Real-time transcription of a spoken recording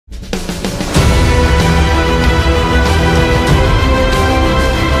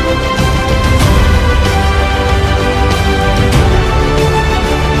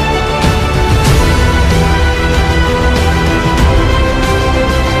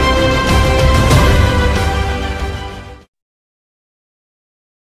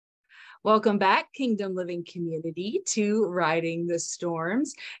Welcome back, Kingdom Living Community, to Riding the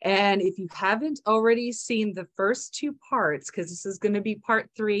Storms. And if you haven't already seen the first two parts, because this is going to be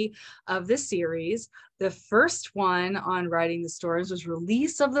part 3 of the series, the first one on Riding the Storms was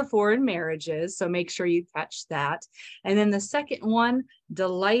Release of the Foreign Marriages. So make sure you catch that. And then the second one,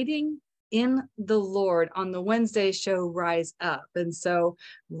 Delighting in the Lord, on the Wednesday show, Rise Up. And so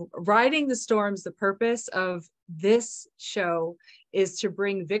Riding the Storms, the purpose of this show is to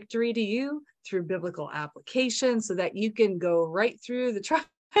bring victory to you through biblical application so that you can go right through the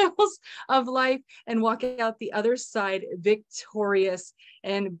trials of life and walk out the other side victorious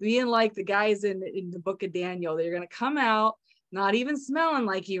and being like the guys in the book of Daniel. They're going to come out not even smelling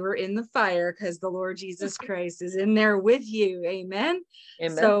like you were in the fire, because the Lord Jesus Christ is in there with you. Amen.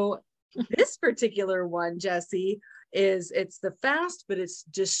 Amen. So this particular one, Jessie, it's the fast, but it's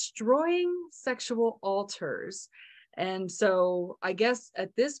destroying sexual altars. And so I guess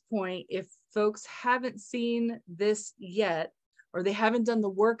at this point, if folks haven't seen this yet, or they haven't done the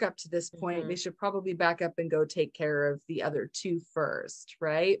work up to this point, they should probably back up and go take care of the other two first,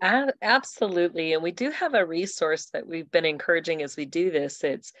 right? Absolutely. And we do have a resource that we've been encouraging as we do this.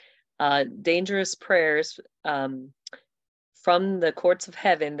 It's Dangerous Prayers from the Courts of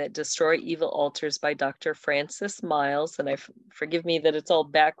Heaven That Destroy Evil Altars by Dr. Francis Miles. And forgive me that it's all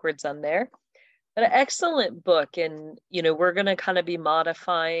backwards on there. But an excellent book. And, we're going to kind of be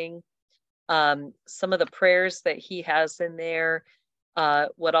modifying some of the prayers that he has in there.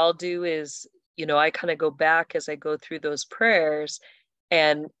 What I'll do is, I kind of go back as I go through those prayers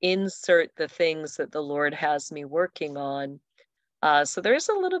and insert the things that the Lord has me working on. So there's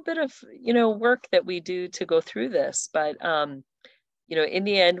a little bit of, work that we do to go through this. But, in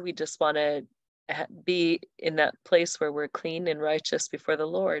the end, we just want to be in that place where we're clean and righteous before the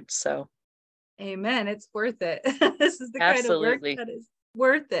Lord. So. Amen. It's worth it. This is the Absolutely. kind of work that is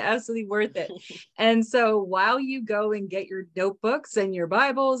worth it. Absolutely worth it. And so while you go and get your notebooks and your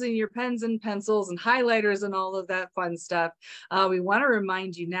Bibles and your pens and pencils and highlighters and all of that fun stuff, we want to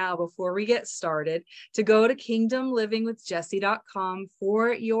remind you now, before we get started, to go to kingdomlivingwithjessie.com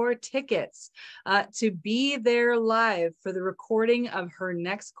for your tickets to be there live for the recording of her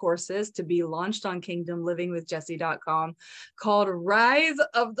next courses to be launched on kingdomlivingwithjessie.com called Rise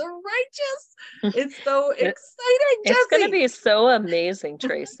of the Righteous. It's so exciting, Jessie. It's going to be so amazing,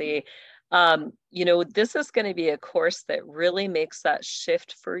 Tracy. This is going to be a course that really makes that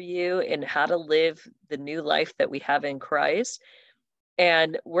shift for you in how to live the new life that we have in Christ.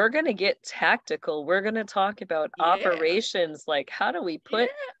 And we're going to get tactical. We're going to talk about operations, like how do we put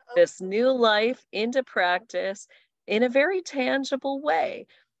this new life into practice in a very tangible way.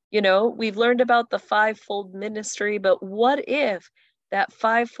 We've learned about the fivefold ministry, but what if that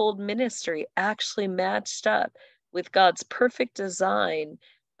fivefold ministry actually matched up with God's perfect design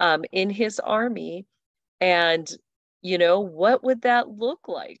in his army? And, what would that look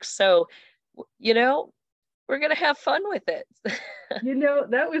like? So, we're going to have fun with it.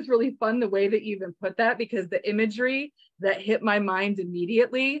 That was really fun, the way that you even put that, because the imagery that hit my mind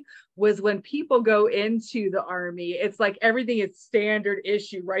immediately was when people go into the army, it's like everything is standard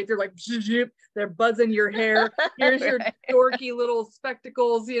issue, right? They're like, they're buzzing your hair. Here's your dorky little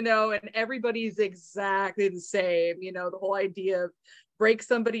spectacles, and everybody's exactly the same, the whole idea of break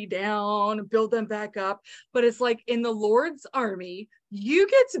somebody down, build them back up. But it's like in the Lord's army, you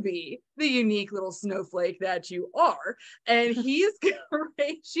get to be the unique little snowflake that you are. And he's going to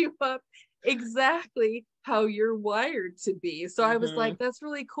raise you up exactly how you're wired to be. So I was like, that's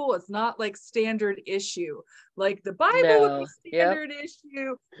really cool. It's not like standard issue. Like the Bible would be standard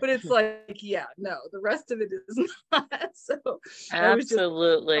issue, but it's like, the rest of it is not. So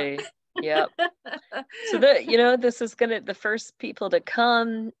absolutely. Yep. So this is the first people to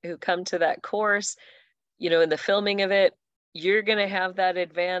come to that course, in the filming of it, you're going to have that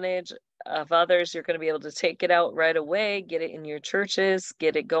advantage of others. You're going to be able to take it out right away, get it in your churches,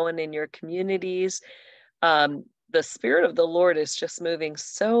 get it going in your communities. The Spirit of the Lord is just moving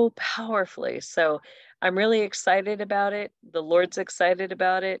so powerfully. So I'm really excited about it. The Lord's excited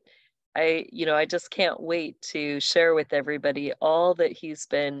about it. I just can't wait to share with everybody all that he's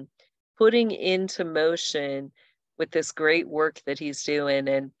been putting into motion with this great work that he's doing.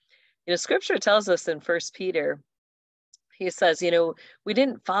 And, scripture tells us in 1 Peter, he says, we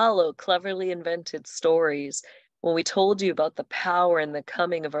didn't follow cleverly invented stories when we told you about the power and the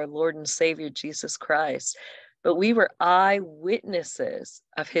coming of our Lord and Savior, Jesus Christ, but we were eyewitnesses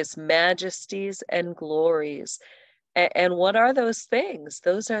of his majesties and glories. And what are those things?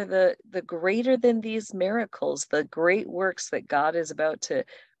 Those are the greater than these miracles, the great works that God is about to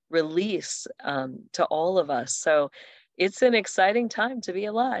release to all of us. So it's an exciting time to be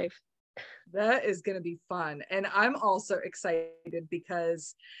alive. That is going to be fun. And I'm also excited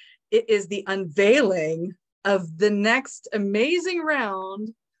because it is the unveiling of the next amazing round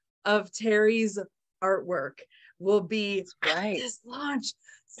of Terry's artwork will be right. at this launch.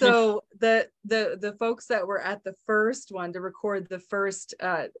 So the folks that were at the first one to record the first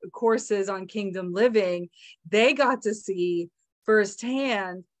courses on Kingdom Living, they got to see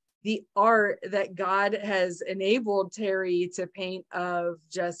firsthand the art that God has enabled Terry to paint of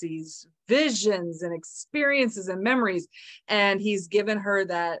Jessie's visions and experiences and memories. And he's given her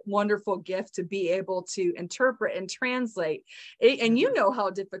that wonderful gift to be able to interpret and translate it. And you know how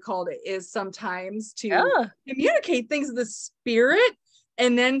difficult it is sometimes to communicate things of the spirit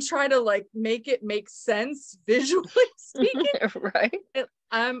and then try to like make it make sense visually speaking. Right.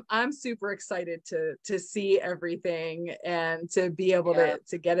 I'm super excited to see everything and to be able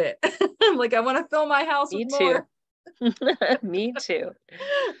to get it. I'm like, I want to fill my house Me with too. more. Me too.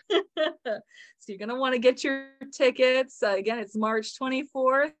 So you're gonna want to get your tickets. Again, it's March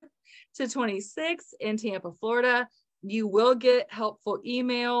 24th to 26th in Tampa, Florida. You will get helpful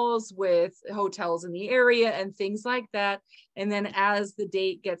emails with hotels in the area and things like that. And then as the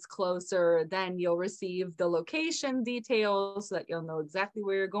date gets closer, then you'll receive the location details so that you'll know exactly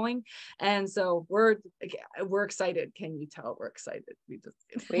where you're going. And so we're excited. Can you tell we're excited?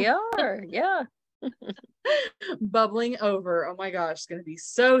 We are, yeah. Bubbling over. Oh my gosh, it's going to be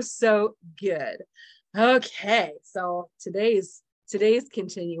so good. Okay, so today's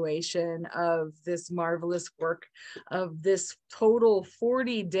continuation of this marvelous work of this total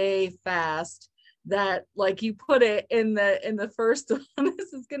 40-day fast that, like you put it in the first one,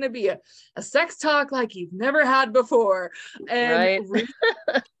 this is going to be a sex talk like you've never had before, and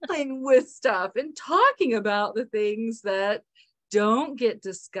dealing with stuff and talking about the things that don't get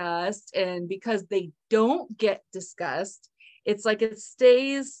discussed. And because they don't get discussed, it's like it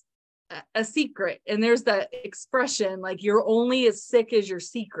stays a secret. And there's that expression, like, you're only as sick as your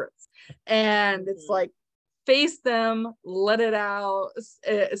secrets. And it's like, face them, let it out,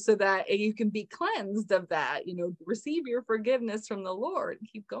 so that you can be cleansed of that, receive your forgiveness from the Lord,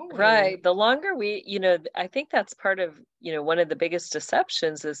 keep going. Right. The longer I think that's part of, one of the biggest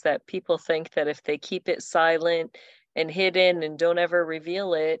deceptions is that people think that if they keep it silent and hidden and don't ever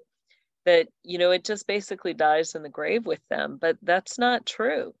reveal it, that, it just basically dies in the grave with them. But that's not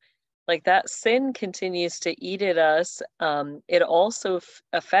true. Like, that sin continues to eat at us. It also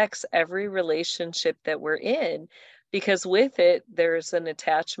affects every relationship that we're in, because with it, there's an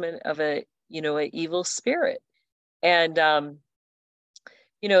attachment of a evil spirit. And, so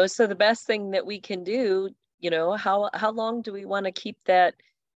the best thing that we can do, how long do we want to keep that?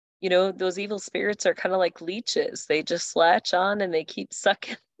 Those evil spirits are kind of like leeches. They just latch on and they keep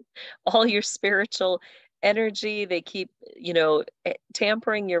sucking all your spiritual energy. They keep,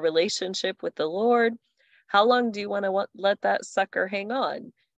 tampering your relationship with the Lord. How long do you want to let that sucker hang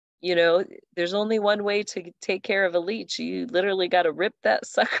on? There's only one way to take care of a leech. You literally got to rip that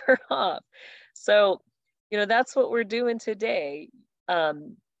sucker off. So, that's what we're doing today. We're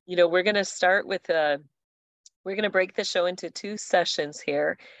going to start with we're going to break the show into 2 sessions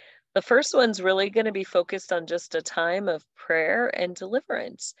here. The first one's really going to be focused on just a time of prayer and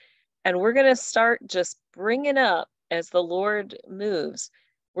deliverance. And we're going to start just bringing up as the Lord moves.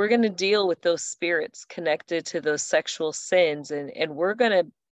 We're going to deal with those spirits connected to those sexual sins, and we're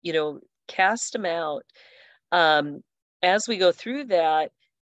going to, cast them out. As we go through that,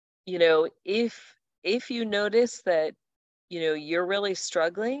 if you notice that, you're really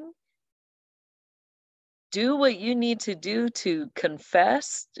struggling, do what you need to do to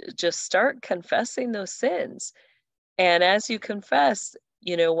confess. Just start confessing those sins. And as you confess,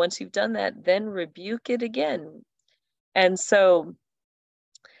 once you've done that, then rebuke it again. And so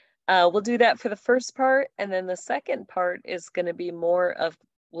we'll do that for the first part. And then the second part is going to be more of,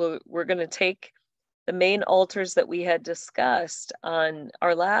 we're going to take the main altars that we had discussed on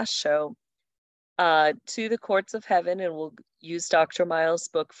our last show to the courts of heaven. And we'll use Dr. Miles'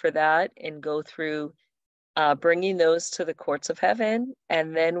 book for that and go through bringing those to the courts of heaven.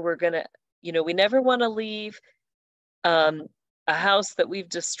 And then we're going to, we never want to leave a house that we've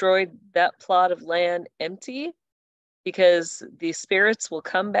destroyed, that plot of land, empty, because the spirits will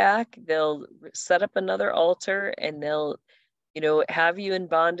come back. They'll set up another altar and they'll, have you in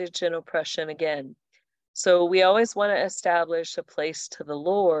bondage and oppression again. So we always want to establish a place to the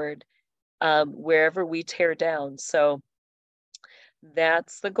Lord wherever we tear down. So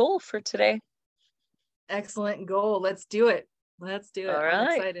that's the goal for today. Excellent goal. Let's do it. All right. I'm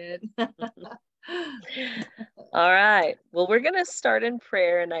excited. All right. Well, we're going to start in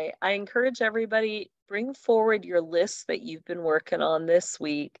prayer, and I encourage everybody, bring forward your lists that you've been working on this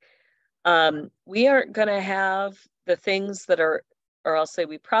week. We aren't going to have the things that are, or I'll say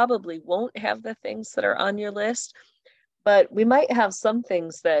we probably won't have the things that are on your list, but we might have some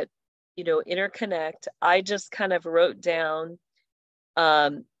things that, interconnect. I just kind of wrote down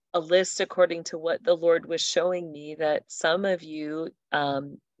a list according to what the Lord was showing me that some of you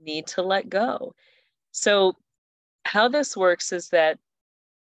need to let go. So how this works is that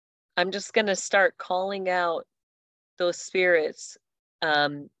I'm just going to start calling out those spirits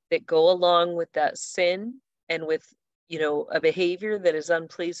that go along with that sin and with, a behavior that is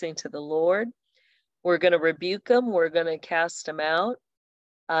unpleasing to the Lord. We're going to rebuke them. We're going to cast them out.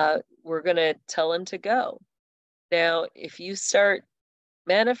 We're going to tell them to go. Now, if you start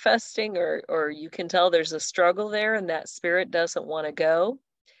manifesting or you can tell there's a struggle there and that spirit doesn't want to go,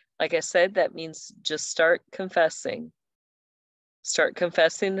 like I said, that means just start confessing. Start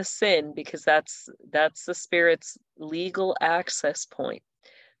confessing the sin, because that's the spirit's legal access point.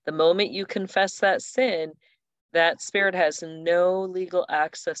 The moment you confess that sin, that spirit has no legal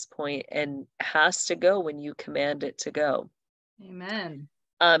access point and has to go when you command it to go. Amen.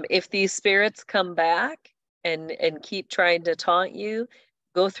 If these spirits come back and keep trying to taunt you,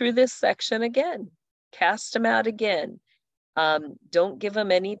 go through this section again. Cast them out again. Don't give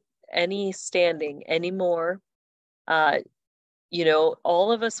them any standing anymore.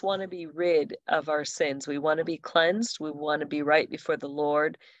 All of us want to be rid of our sins. We want to be cleansed. We want to be right before the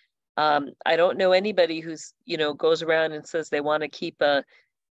Lord. I don't know anybody who's, goes around and says they want to keep a,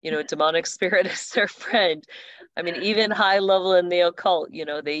 demonic spirit as their friend. I mean, even high level in the occult,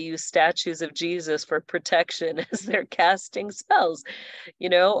 they use statues of Jesus for protection as they're casting spells,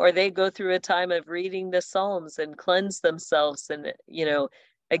 or they go through a time of reading the Psalms and cleanse themselves. And,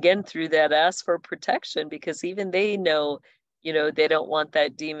 again, through that, ask for protection, because even they know, they don't want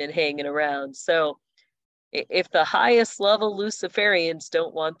that demon hanging around. So if the highest level Luciferians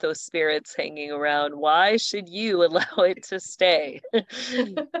don't want those spirits hanging around, why should you allow it to stay?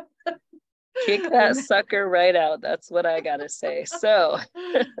 Kick that sucker right out. That's what I gotta say. So,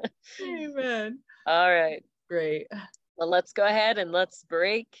 Amen. All right. Great. Well, let's go ahead and let's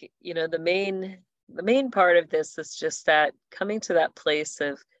break. The main part of this is just that coming to that place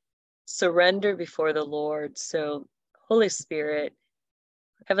of surrender before the Lord. So, Holy Spirit,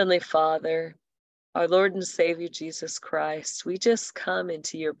 Heavenly Father, our Lord and Savior, Jesus Christ, we just come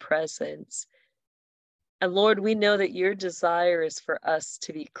into your presence. And Lord, we know that your desire is for us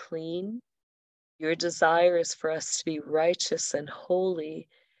to be clean. Your desire is for us to be righteous and holy.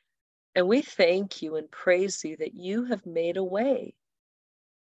 And we thank you and praise you that you have made a way.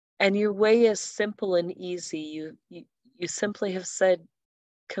 And your way is simple and easy. You simply have said,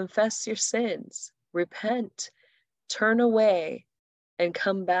 confess your sins, repent, turn away, and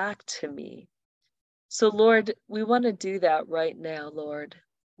come back to me. So, Lord, we want to do that right now, Lord.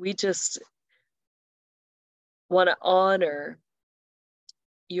 We just want to honor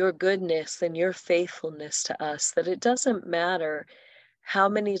your goodness and your faithfulness to us, that it doesn't matter how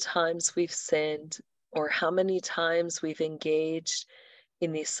many times we've sinned or how many times we've engaged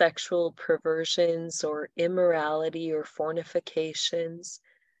in these sexual perversions or immorality or fornications.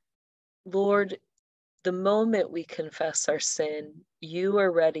 Lord, the moment we confess our sin, you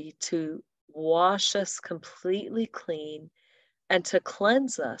are ready to wash us completely clean and to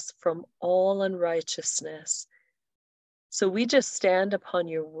cleanse us from all unrighteousness. So we just stand upon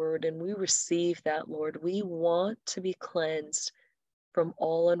your word and we receive that, Lord. We want to be cleansed from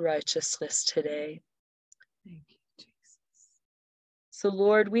all unrighteousness today. Thank you, Jesus. So,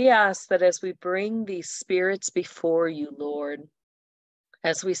 Lord, we ask that as we bring these spirits before you, Lord,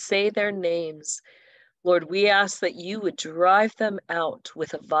 as we say their names, Lord, we ask that you would drive them out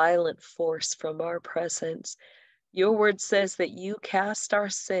with a violent force from our presence. Your word says that you cast our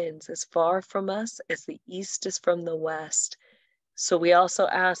sins as far from us as the east is from the west. So we also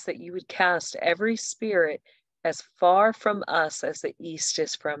ask that you would cast every spirit as far from us as the east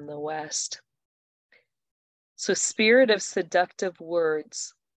is from the west. So, spirit of seductive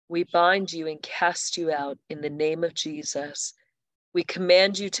words, we bind you and cast you out in the name of Jesus. We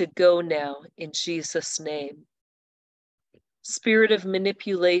command you to go now in Jesus' name. Spirit of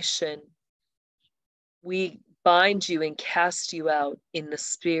manipulation, we bind you and cast you out in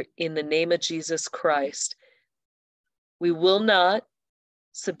the name of Jesus Christ. We will not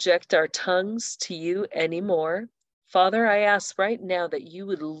subject our tongues to you anymore. Father, I ask right now that you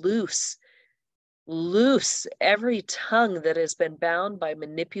would loose every tongue that has been bound by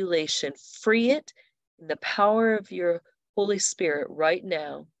manipulation. Free it in the power of your Holy Spirit right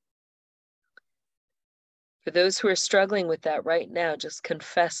now. For those who are struggling with that right now, just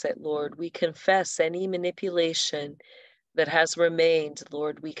confess it, Lord. We confess any manipulation that has remained,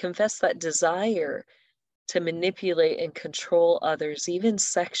 Lord. We confess that desire to manipulate and control others, even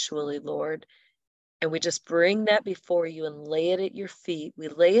sexually, Lord. And we just bring that before you and lay it at your feet. We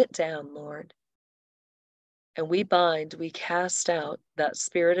lay it down, Lord. And we bind, we cast out that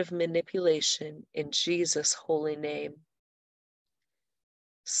spirit of manipulation in Jesus' holy name.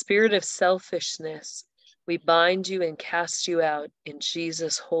 Spirit of selfishness, we bind you and cast you out in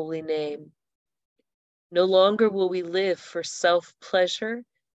Jesus' holy name. No longer will we live for self-pleasure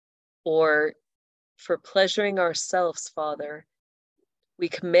or for pleasuring ourselves, Father. We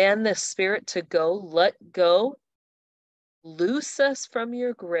command this spirit to go, let go, loose us from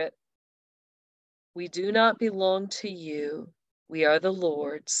your grip. We do not belong to you. We are the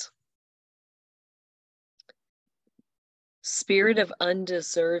Lord's. Spirit of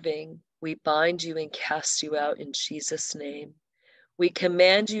undeserving, we bind you and cast you out in Jesus' name. We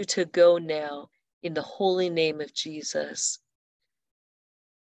command you to go now in the holy name of Jesus.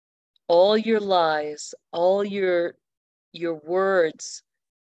 All your lies, all your words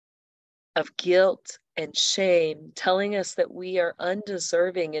of guilt and shame, telling us that we are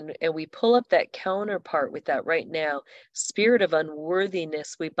undeserving, and we pull up that counterpart with that right now. Spirit of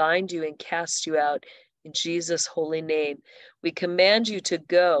unworthiness, we bind you and cast you out in Jesus' holy name. We command you to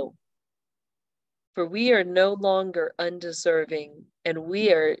go, for we are no longer undeserving, and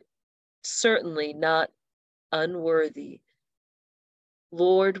we are certainly not unworthy.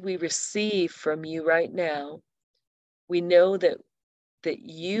 Lord, we receive from you right now. We know that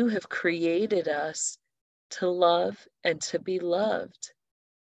you have created us to love and to be loved.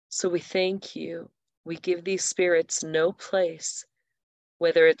 So we thank you. We give these spirits no place,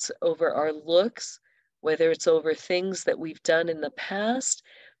 whether it's over our looks, whether it's over things that we've done in the past,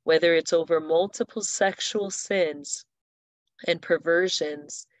 whether it's over multiple sexual sins and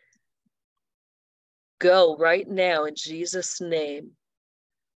perversions. Go right now in Jesus' name.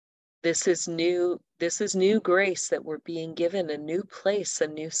 This is new grace that we're being given, a new place, a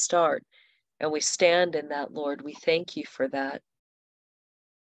new start. And we stand in that, Lord. We thank you for that.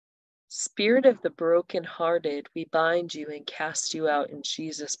 Spirit of the brokenhearted, we bind you and cast you out in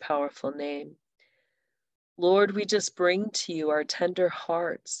Jesus' powerful name. Lord, we just bring to you our tender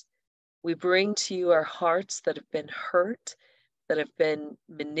hearts. We bring to you our hearts that have been hurt, that have been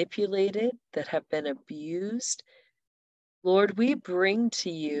manipulated, that have been abused. Lord, we bring to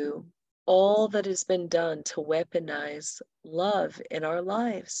you all that has been done to weaponize love in our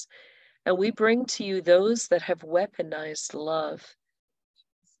lives. And we bring to you those that have weaponized love.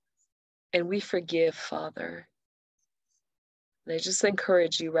 And we forgive, Father. And I just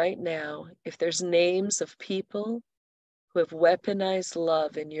encourage you right now, if there's names of people who have weaponized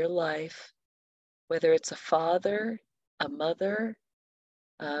love in your life, whether it's a father, a mother,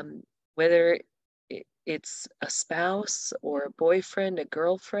 whether it's a spouse or a boyfriend, a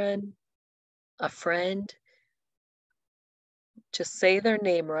girlfriend, a friend, just say their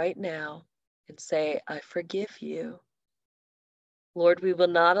name right now and say, I forgive you. Lord, we will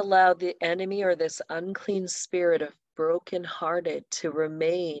not allow the enemy or this unclean spirit of brokenhearted to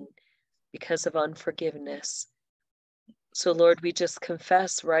remain because of unforgiveness. So, Lord, we just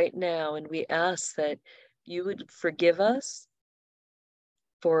confess right now and we ask that you would forgive us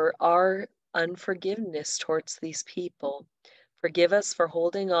for our unforgiveness towards these people. Forgive us for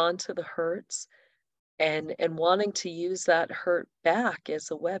holding on to the hurts and wanting to use that hurt back as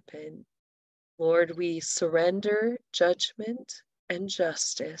a weapon. Lord, we surrender judgment and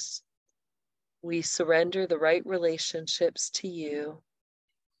justice. We surrender the right relationships to you.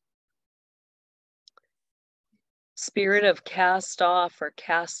 Spirit of cast off or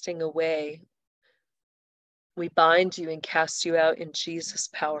casting away, we bind you and cast you out in Jesus'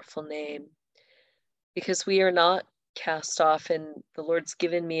 powerful name, because we are not cast off, and the Lord's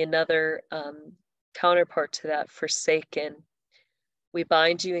given me another counterpart to that, forsaken. We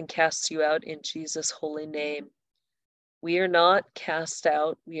bind you and cast you out in Jesus' holy name. We are not cast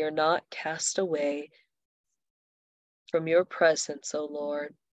out, we are not cast away from your presence, O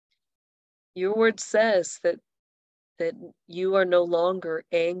Lord. Your word says that you are no longer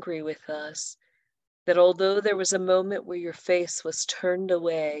angry with us, that although there was a moment where your face was turned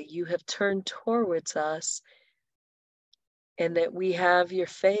away, you have turned towards us, and that we have your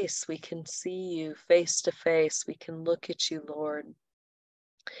face. We can see you face to face. We can look at you, Lord.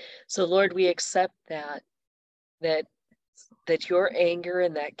 So, Lord, we accept that your anger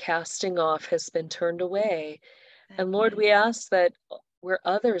and that casting off has been turned away. And Lord, we ask that where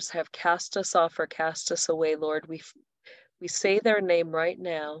others have cast us off or cast us away, Lord, we say their name right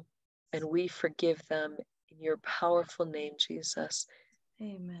now and we forgive them in your powerful name, Jesus.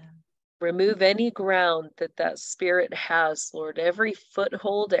 Amen. Remove any ground that that spirit has, Lord, every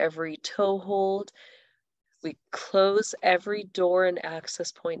foothold, every toehold. We close every door and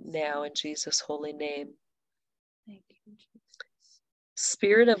access point now in Jesus' holy name. Thank you, Jesus.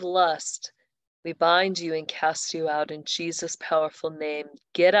 Spirit of lust, we bind you and cast you out in Jesus' powerful name.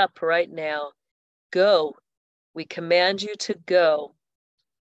 Get up right now. Go. We command you to go.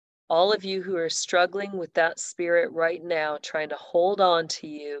 All of you who are struggling with that spirit right now, trying to hold on to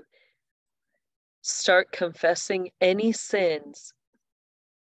you, start confessing any sins,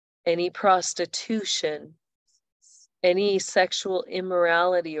 any prostitution, any sexual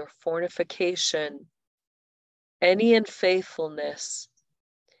immorality or fornication, any unfaithfulness,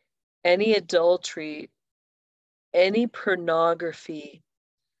 any adultery, any pornography.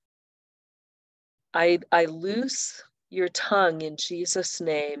 I loose your tongue in Jesus'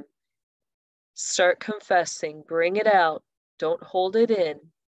 name. Start confessing, bring it out, don't hold it in.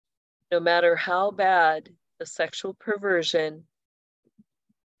 No matter how bad the sexual perversion,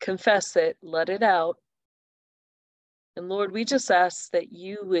 confess it, let it out. And Lord, we just ask that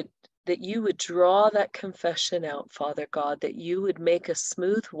you would draw that confession out, Father God, that you would make a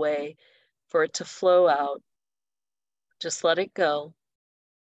smooth way for it to flow out. Just let it go.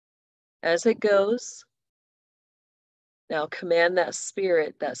 As it goes, now command that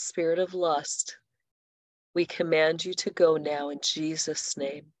spirit of lust. We command you to go now in Jesus'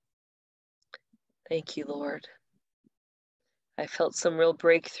 name. Thank you, Lord. I felt some real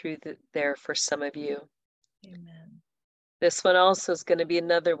breakthrough there for some of you. Amen. This one also is going to be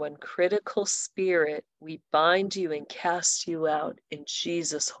another one. Critical spirit, we bind you and cast you out in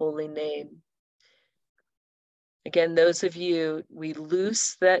Jesus' holy name. Again, those of you, we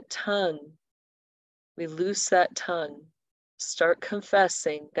loose that tongue. We loose that tongue. Start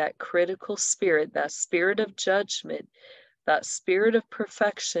confessing that critical spirit, that spirit of judgment, that spirit of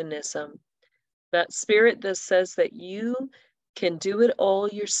perfectionism, that spirit that says that you can do it all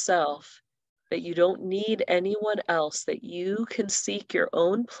yourself, that you don't need anyone else, that you can seek your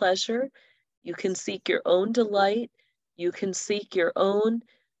own pleasure, you can seek your own delight, you can seek your own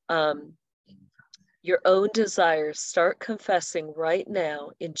desires. Start confessing right now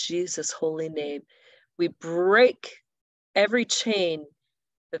in Jesus' holy name. We break every chain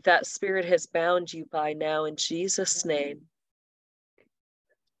that spirit has bound you by now in Jesus' name.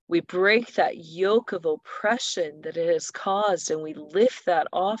 We break that yoke of oppression that it has caused, and we lift that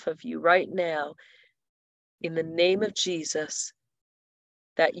off of you right now in the name of Jesus.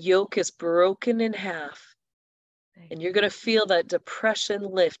 That yoke is broken in half, and you're going to feel that depression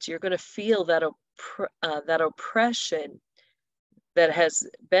lift. You're going to feel that oppression that has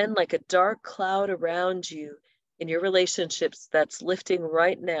been like a dark cloud around you in your relationships that's lifting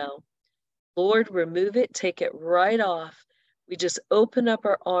right now. Lord, remove it, take it right off. We just open up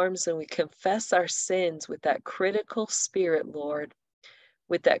our arms and we confess our sins with that critical spirit, Lord,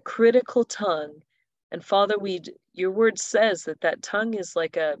 with that critical tongue. And Father, your word says that tongue is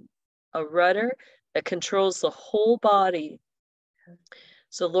like a rudder that controls the whole body.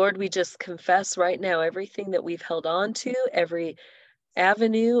 So Lord, we just confess right now everything that we've held on to, every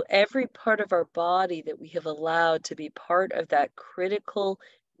avenue, every part of our body that we have allowed to be part of that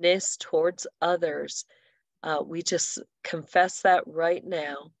criticalness towards others. We just confess that right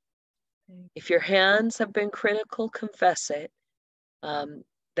now. If your hands have been critical, confess it.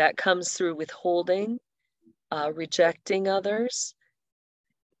 That comes through withholding, rejecting others.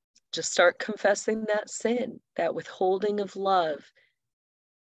 Just start confessing that sin, that withholding of love.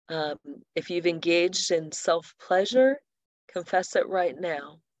 If you've engaged in self-pleasure, confess it right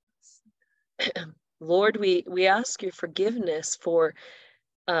now. Lord, we ask your forgiveness for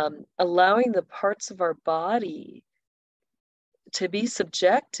allowing the parts of our body to be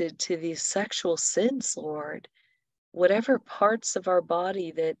subjected to these sexual sins, Lord. Whatever parts of our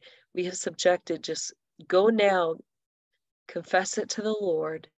body that we have subjected, just go now, confess it to the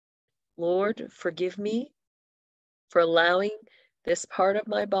Lord. Lord, forgive me for allowing this part of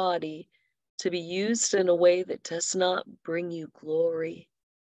my body to be used in a way that does not bring you glory.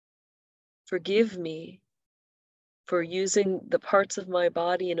 Forgive me for using the parts of my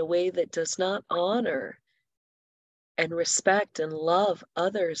body in a way that does not honor and respect and love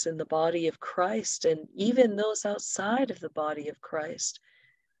others in the body of Christ, and even those outside of the body of Christ.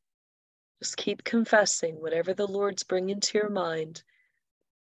 Just keep confessing whatever the Lord's bringing to your mind.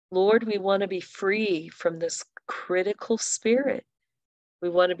 Lord, we want to be free from this critical spirit. We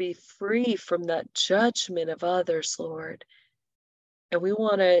want to be free from that judgment of others, Lord. And we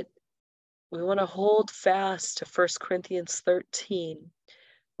want to hold fast to 1 Corinthians 13,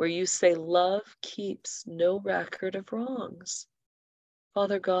 where you say love keeps no record of wrongs.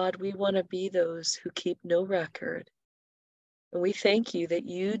 Father God, we want to be those who keep no record. And we thank you that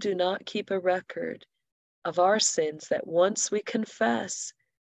you do not keep a record of our sins, that once we confess,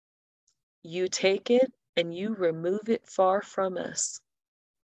 you take it and you remove it far from us.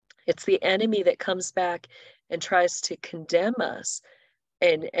 It's the enemy that comes back and tries to condemn us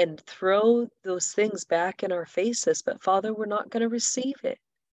and throw those things back in our faces. But Father, we're not going to receive it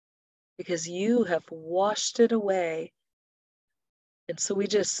because you have washed it away. And so we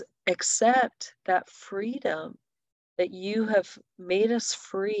just accept that freedom that you have made us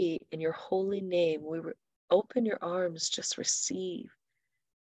free in your holy name. We open your arms, just receive.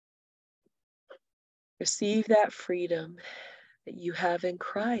 Receive that freedom that you have in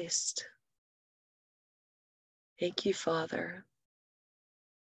Christ. Thank you, Father.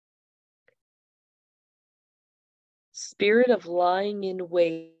 Spirit of lying in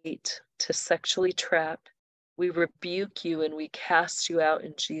wait to sexually trap, we rebuke you and we cast you out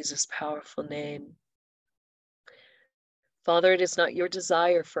in Jesus' powerful name. Father, it is not your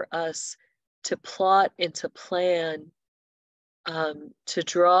desire for us to plot and to plan to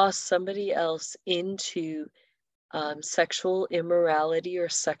draw somebody else into sexual immorality or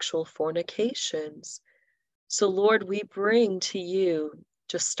sexual fornications. So, Lord, we bring to you,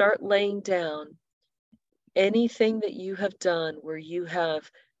 just start laying down anything that you have done where you have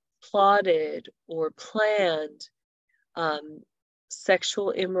plotted or planned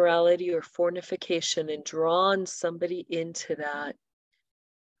sexual immorality or fornication and drawn somebody into that.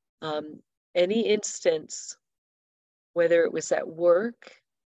 Any instance, whether it was at work,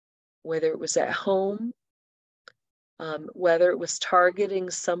 whether it was at home, whether it was targeting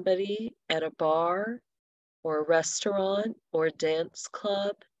somebody at a bar or a restaurant or a dance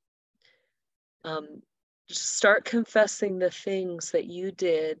club, just start confessing the things that you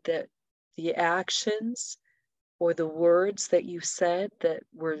did, that the actions or the words that you said that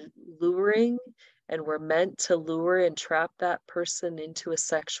were luring and were meant to lure and trap that person into a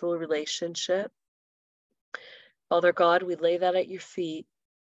sexual relationship. Father God, we lay that at your feet.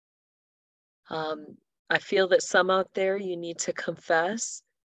 I feel that some out there, you need to confess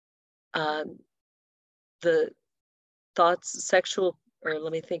the thoughts,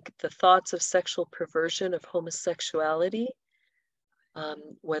 the thoughts of sexual perversion of homosexuality,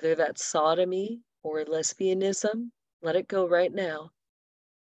 whether that's sodomy or lesbianism, let it go right now.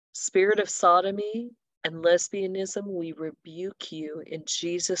 Spirit of sodomy and lesbianism, we rebuke you in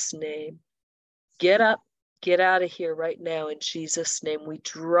Jesus' name. Get up, get out of here right now in Jesus' name. We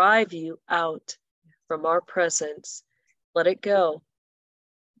drive you out from our presence. Let it go.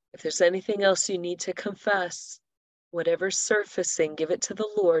 If there's anything else you need to confess, whatever's surfacing, give it to the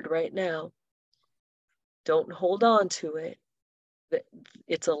Lord right now. Don't hold on to it.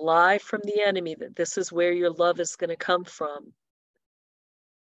 It's a lie from the enemy that this is where your love is going to come from.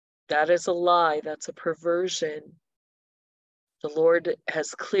 That is a lie. That's a perversion. The Lord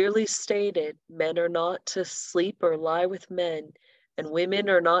has clearly stated men are not to sleep or lie with men, and women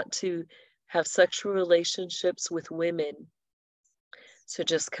are not to have sexual relationships with women. So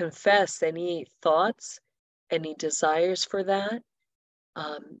just confess any thoughts, any desires for that,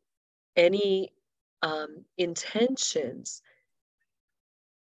 any intentions,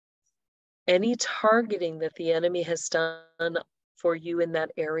 any targeting that the enemy has done for you in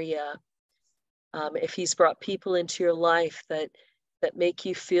that area. If he's brought people into your life that make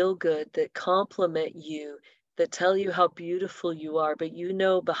you feel good, that compliment you, that tell you how beautiful you are, but you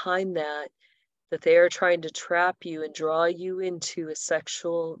know behind that they are trying to trap you and draw you into a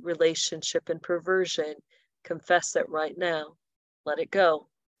sexual relationship and perversion, confess it right now. Let it go.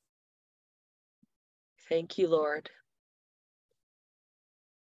 Thank you, Lord.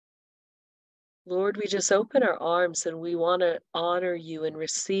 Lord, we just open our arms and we want to honor you and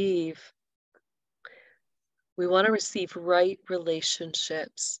receive. We want to receive right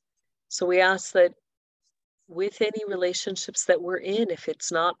relationships. So we ask that with any relationships that we're in, if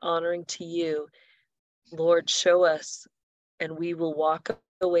it's not honoring to you, Lord, show us and we will walk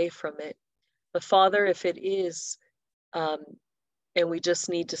away from it. But Father, if it is, and we just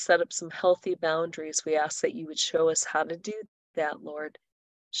need to set up some healthy boundaries, we ask that you would show us how to do that, Lord.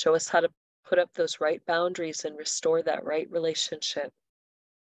 Show us how to put up those right boundaries and restore that right relationship.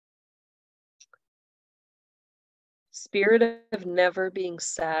 Spirit of never being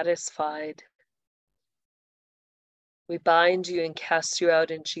satisfied, we bind you and cast you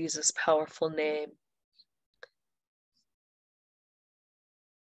out in Jesus' powerful name.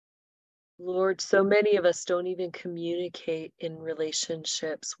 Lord, so many of us don't even communicate in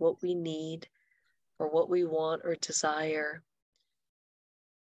relationships what we need or what we want or desire.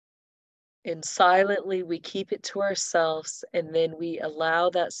 And silently we keep it to ourselves, and then we allow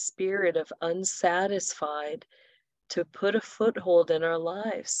that spirit of unsatisfied to put a foothold in our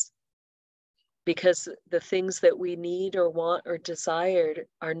lives, because the things that we need or want or desired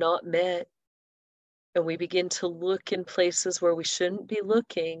are not met. And we begin to look in places where we shouldn't be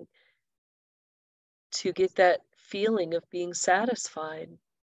looking to get that feeling of being satisfied.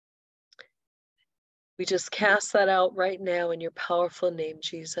 We just cast that out right now in your powerful name,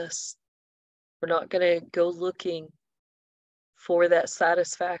 Jesus. We're not going to go looking for that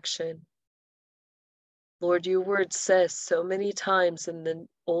satisfaction. Lord, your word says so many times in the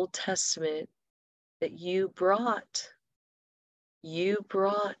Old Testament that you brought to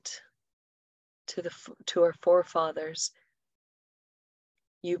our forefathers.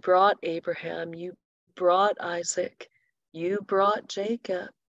 You brought Abraham, you brought Isaac, you brought Jacob,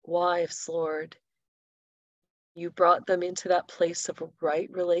 wives, Lord. You brought them into that place of a right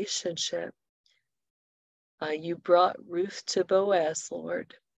relationship. You brought Ruth to Boaz,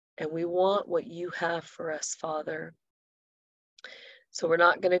 Lord, and we want what you have for us, Father. So we're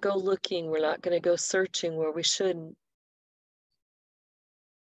not going to go looking, we're not going to go searching where we shouldn't.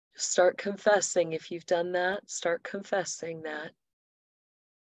 Start confessing. If you've done that, start confessing that.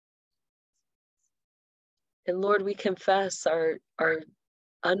 And Lord, we confess our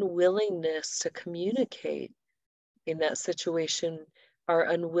unwillingness to communicate in that situation, our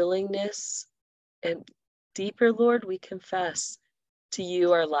unwillingness, and deeper, Lord, we confess to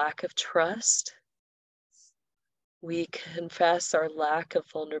you our lack of trust. We confess our lack of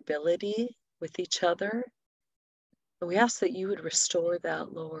vulnerability with each other. And we ask that you would restore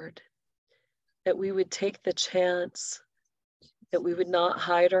that, Lord, that we would take the chance, that we would not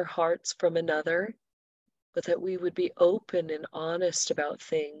hide our hearts from another, but that we would be open and honest about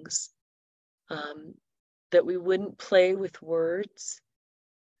things, that we wouldn't play with words.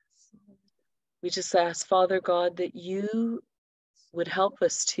 We just ask, Father God, that you would help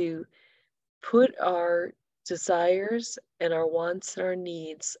us to put our desires and our wants and our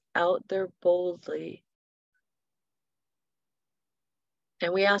needs out there boldly.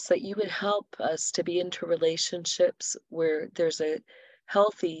 And we ask that you would help us to be into relationships where there's a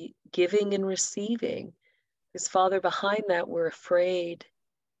healthy giving and receiving. Because, Father, behind that, we're afraid.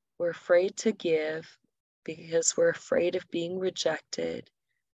 We're afraid to give because we're afraid of being rejected.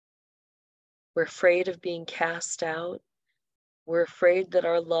 We're afraid of being cast out. We're afraid that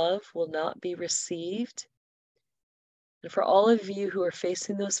our love will not be received. And for all of you who are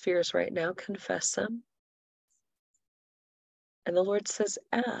facing those fears right now, confess them. And the Lord says,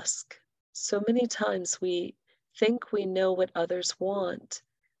 ask. So many times we think we know what others want,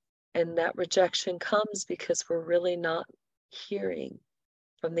 and that rejection comes because we're really not hearing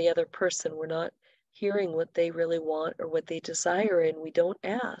from the other person. We're not hearing what they really want or what they desire, and we don't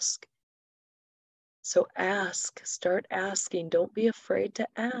ask. So ask, start asking. Don't be afraid to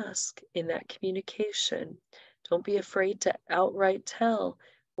ask in that communication. Don't be afraid to outright tell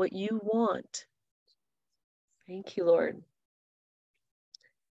what you want. Thank you, Lord.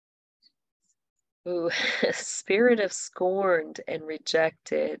 Ooh, spirit of scorned and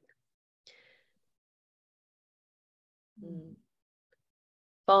rejected.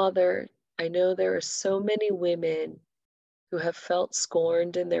 Father, I know there are so many women who have felt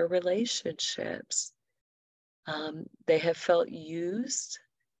scorned in their relationships. They have felt used.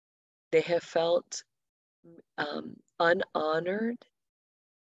 They have felt unhonored,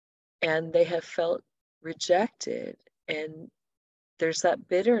 and they have felt rejected. And there's that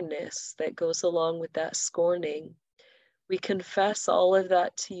bitterness that goes along with that scorning. We confess all of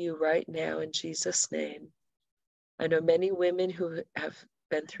that to you right now in Jesus' name. I know many women who have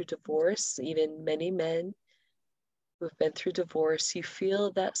been through divorce, even many men who have been through divorce. You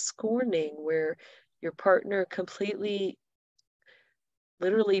feel that scorning where your partner completely,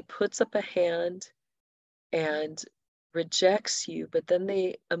 literally puts up a hand and rejects you, but then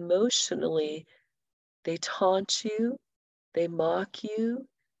they emotionally, they taunt you, they mock you,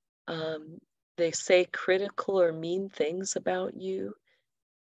 they say critical or mean things about you.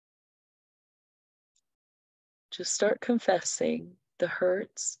 Just start confessing the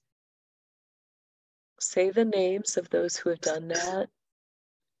hurts. Say the names of those who have done that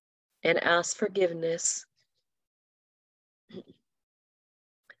and ask forgiveness.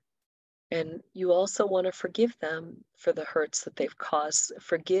 And you also want to forgive them for the hurts that they've caused.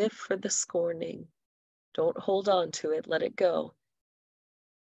 Forgive for the scorning. Don't hold on to it. Let it go.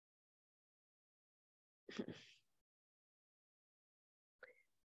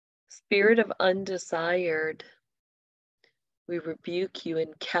 Spirit of undesired, we rebuke you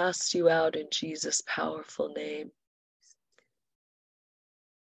and cast you out in Jesus' powerful name.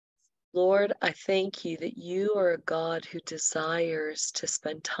 Lord, I thank you that you are a God who desires to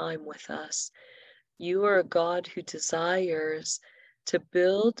spend time with us. You are a God who desires to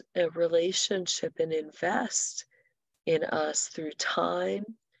build a relationship and invest in us through time,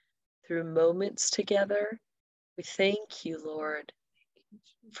 through moments together. We thank you, Lord,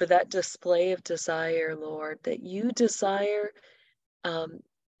 for that display of desire, Lord, that you desire,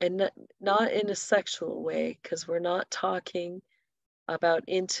 and not in a sexual way, because we're not talking about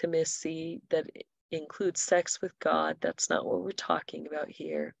intimacy that includes sex with God. That's not what we're talking about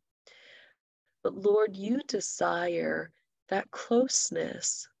here. But Lord, you desire that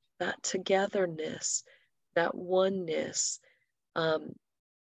closeness, that togetherness, that oneness, um,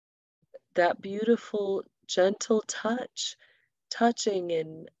 that beautiful, gentle touch, touching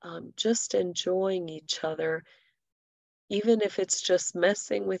and just enjoying each other, even if it's just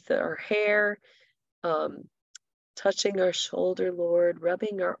messing with our hair, um, touching our shoulder, Lord,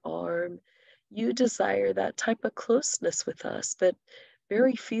 rubbing our arm. You desire that type of closeness with us, but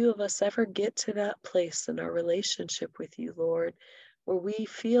very few of us ever get to that place in our relationship with you, Lord, where we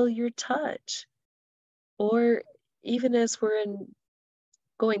feel your touch. Or even as we're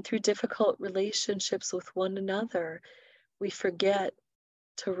going through difficult relationships with one another, we forget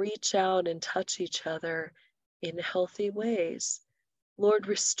to reach out and touch each other in healthy ways. Lord,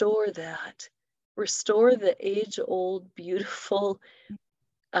 restore that. Restore the age old, beautiful,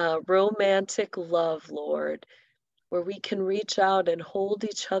 romantic love, Lord, where we can reach out and hold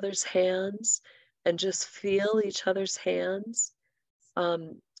each other's hands and just feel each other's hands,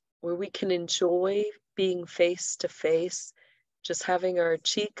 um, where we can enjoy being face to face, just having our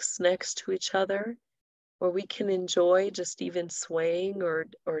cheeks next to each other, where we can enjoy just even swaying or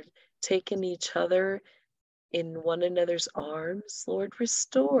taking each other in one another's arms. Lord,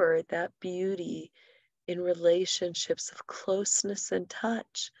 restore that beauty in relationships of closeness and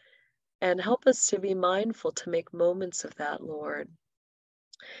touch. And help us to be mindful to make moments of that, Lord.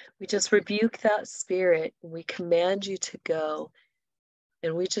 We just rebuke that spirit and we command you to go.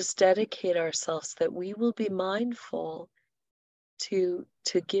 And we just dedicate ourselves that we will be mindful to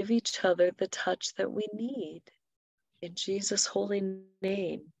give each other the touch that we need. In Jesus' holy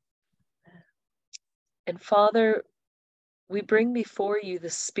name. And Father, we bring before you the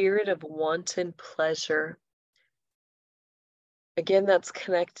spirit of wanton pleasure. Again, that's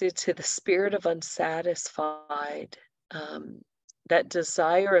connected to the spirit of unsatisfied, that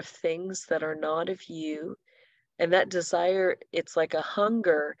desire of things that are not of you. And that desire, it's like a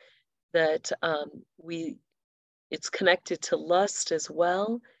hunger that it's connected to lust as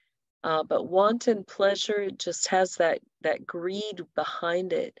well. But wanton pleasure just has that greed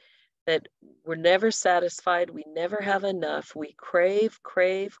behind it, that we're never satisfied, we never have enough, we crave,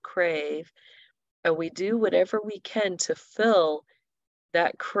 crave, crave, and we do whatever we can to fill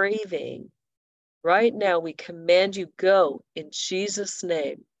that craving. Right now, we command you, go in Jesus'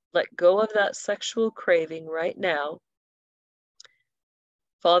 name. Let go of that sexual craving right now.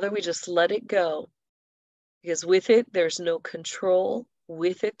 Father, we just let it go, because with it, there's no control.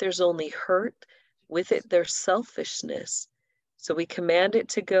 With it, there's only hurt. With it, there's selfishness. So we command it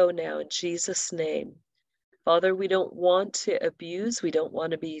to go now in Jesus' name. Father, we don't want to abuse. We don't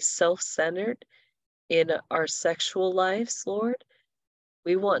want to be self-centered in our sexual lives, Lord.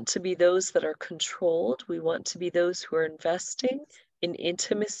 We want to be those that are controlled. We want to be those who are investing in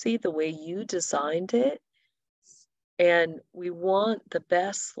intimacy the way you designed it. And we want the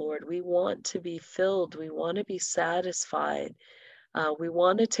best, Lord. We want to be filled. We want to be satisfied. We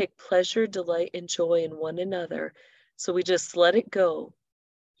want to take pleasure, delight, and joy in one another. So we just let it go.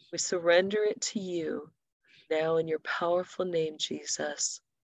 We surrender it to you now in your powerful name, Jesus.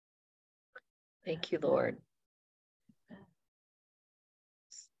 Thank you, Lord.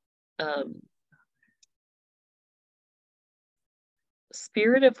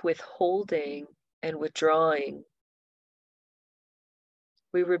 Spirit of withholding and withdrawing,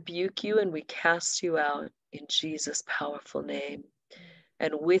 we rebuke you and we cast you out in Jesus' powerful name.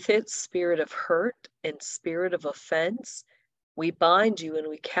 And with it, spirit of hurt and spirit of offense, we bind you and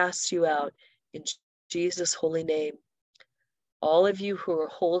we cast you out in Jesus' holy name. All of you who are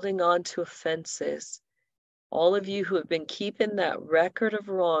holding on to offenses, all of you who have been keeping that record of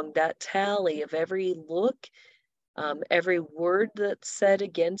wrong, that tally of every look, every word that's said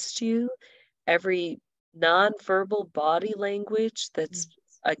against you, every nonverbal body language that's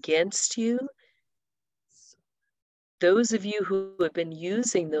against you, those of you who have been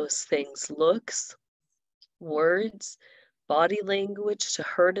using those things, looks, words, body language to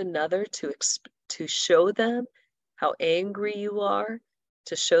hurt another, to show them how angry you are,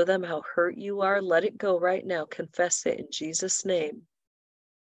 to show them how hurt you are, let it go right now. Confess it in Jesus' name.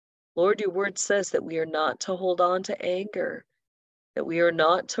 Lord, your word says that we are not to hold on to anger, that we are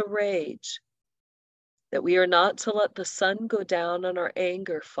not to rage, that we are not to let the sun go down on our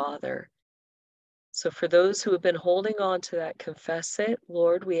anger, Father. So for those who have been holding on to that, confess it.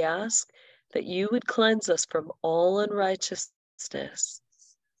 Lord, we ask that you would cleanse us from all unrighteousness.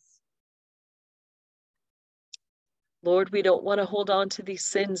 Lord, we don't want to hold on to these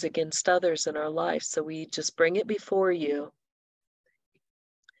sins against others in our life, so we just bring it before you.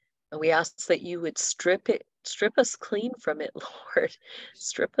 And we ask that you would strip us clean from it, Lord.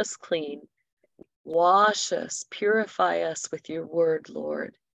 Strip us clean. Wash us, purify us with your word,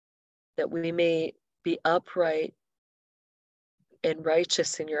 Lord, that we may be upright and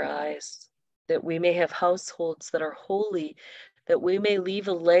righteous in your eyes, that we may have households that are holy, that we may leave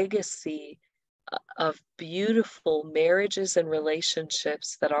a legacy of beautiful marriages and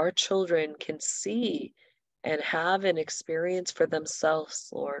relationships that our children can see and have an experience for themselves,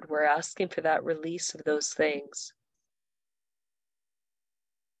 Lord. We're asking for that release of those things.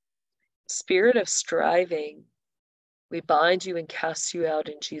 Spirit of striving, we bind you and cast you out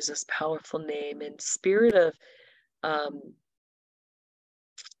in Jesus' powerful name. And spirit of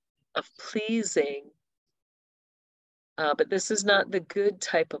pleasing, but this is not the good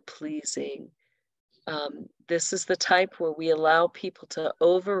type of pleasing. This is the type where we allow people to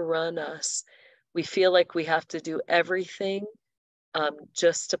overrun us. We feel like we have to do everything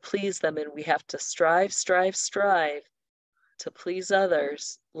just to please them, and we have to strive to please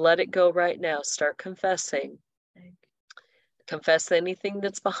others. Let it go right now. Start confessing. Confess anything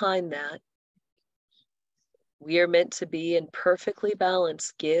that's behind that. We are meant to be in perfectly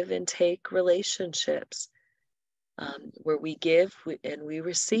balanced give and take relationships, where we give and we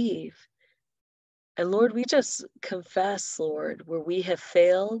receive. And Lord, we just confess, Lord, where we have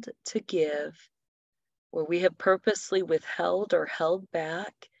failed to give, where we have purposely withheld or held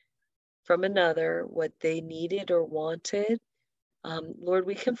back from another what they needed or wanted. Lord,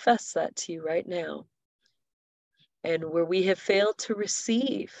 we confess that to you right now. And where we have failed to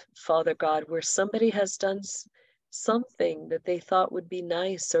receive, Father God, where somebody has done something that they thought would be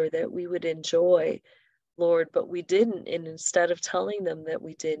nice or that we would enjoy, Lord, but we didn't. And instead of telling them that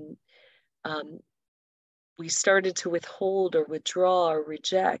we didn't, we started to withhold or withdraw or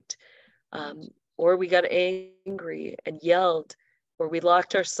reject, or we got angry and yelled, or we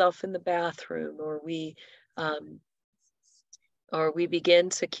locked ourselves in the bathroom, or we began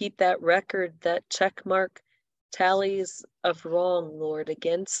to keep that record, that check mark tallies of wrong, Lord,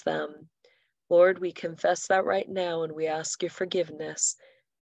 against them. Lord, we confess that right now and we ask your forgiveness.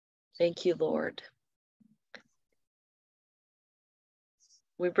 Thank you, Lord.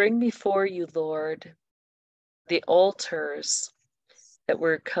 We bring before you, Lord, the altars that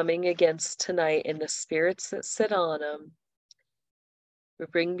we're coming against tonight and the spirits that sit on them. We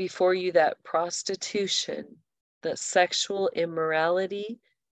bring before you that prostitution, that sexual immorality,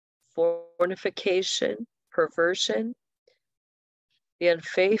 fornication, perversion, the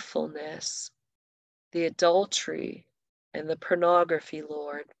unfaithfulness, the adultery, and the pornography,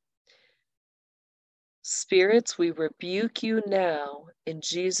 Lord. Spirits, we rebuke you now in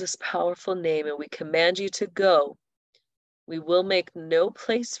Jesus' powerful name, and we command you to go. We will make no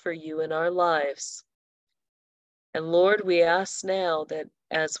place for you in our lives. And Lord, we ask now that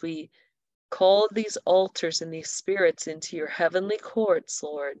as we call these altars and these spirits into your heavenly courts,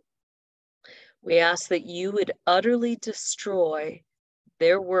 Lord, we ask that you would utterly destroy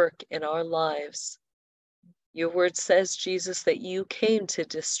their work in our lives. Your word says, Jesus, that you came to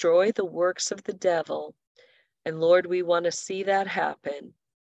destroy the works of the devil. And Lord, we want to see that happen.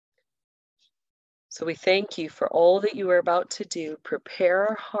 So we thank you for all that you are about to do. Prepare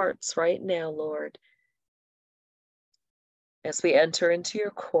our hearts right now, Lord, as we enter into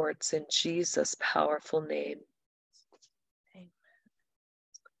your courts in Jesus' powerful name. Amen.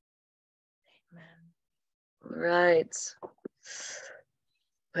 Amen. Right.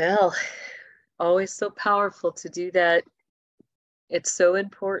 Well, always so powerful to do that. It's so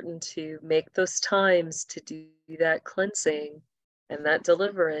important to make those times to do that cleansing and that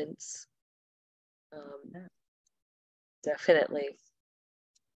deliverance. Definitely.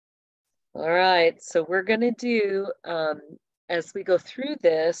 All right, so we're going to do, as we go through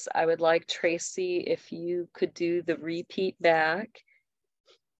this, I would like Tracy, if you could do the repeat back.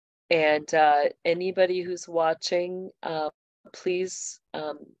 And anybody who's watching, please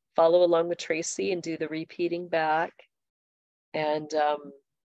follow along with Tracy and do the repeating back. And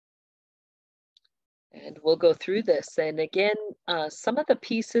we'll go through this. And again, some of the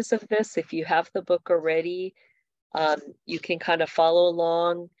pieces of this, if you have the book already, you can kind of follow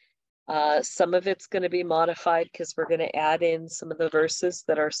along. Some of it's going to be modified because we're going to add in some of the verses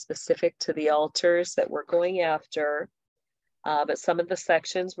that are specific to the altars that we're going after. But some of the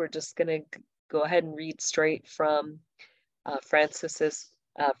sections we're just going to go ahead and read straight from Francis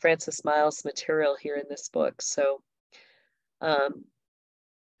Miles' material here in this book. So,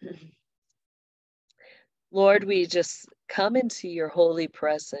 Lord, we just come into your holy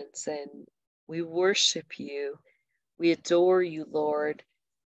presence and we worship you. We adore you, Lord.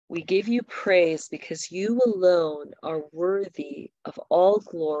 We give you praise because you alone are worthy of all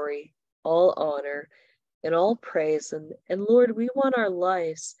glory, all honor, and all praise. And Lord, we want our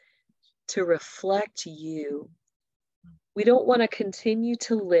lives to reflect you. We don't want to continue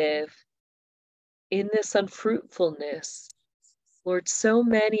to live in this unfruitfulness. Lord, so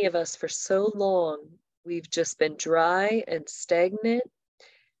many of us for so long, we've just been dry and stagnant,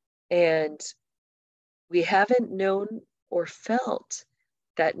 and we haven't known or felt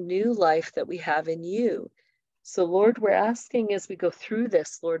that new life that we have in you. So, Lord, we're asking as we go through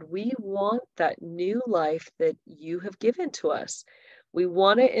this, Lord, we want that new life that you have given to us. We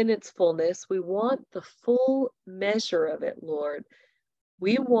want it in its fullness. We want the full measure of it, Lord.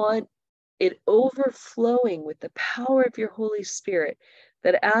 We want it overflowing with the power of your Holy Spirit,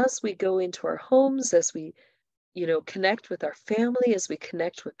 that as we go into our homes, as we, connect with our family, as we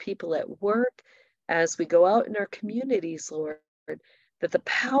connect with people at work, as we go out in our communities, Lord, that the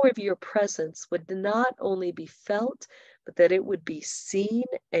power of your presence would not only be felt, but that it would be seen,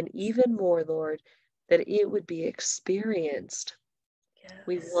 and even more, Lord, that it would be experienced. Yes.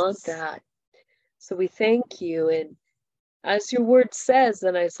 We want that. So we thank you. And as your word says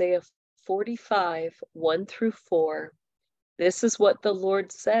in Isaiah 45, 1-4, this is what the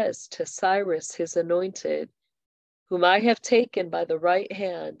Lord says to Cyrus, his anointed, whom I have taken by the right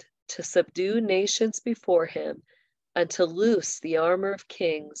hand to subdue nations before him, and to loose the armor of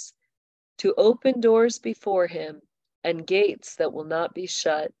kings, to open doors before him, and gates that will not be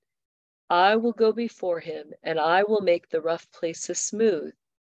shut. I will go before him, and I will make the rough places smooth.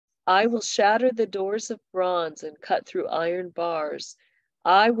 I will shatter the doors of bronze and cut through iron bars.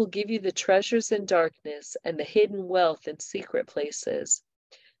 I will give you the treasures in darkness and the hidden wealth in secret places,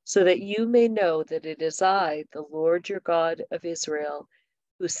 so that you may know that it is I, the Lord your God of Israel,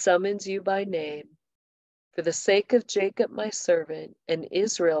 who summons you by name. For the sake of Jacob my servant, and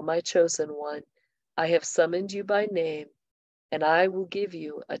Israel my chosen one, I have summoned you by name, and I will give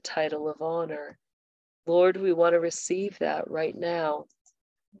you a title of honor. Lord, we want to receive that right now.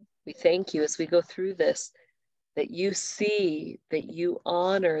 We thank you as we go through this, that you see, that you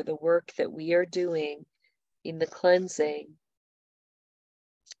honor the work that we are doing in the cleansing.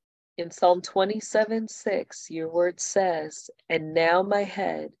 In Psalm 27:6, your word says, and now my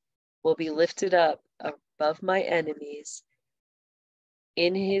head will be lifted up above my enemies.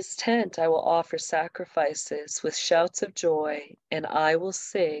 In his tent I will offer sacrifices with shouts of joy, and I will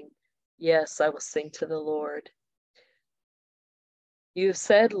sing. Yes, I will sing to the Lord. You have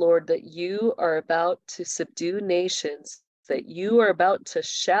said, Lord, that you are about to subdue nations, that you are about to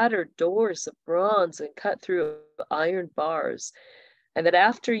shatter doors of bronze and cut through iron bars, and that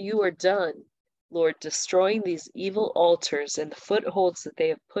after you are done, Lord, destroying these evil altars and the footholds that they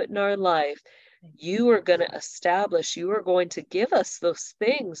have put in our life, you are going to establish, you are going to give us those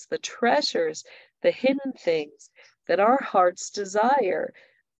things, the treasures, the hidden things that our hearts desire.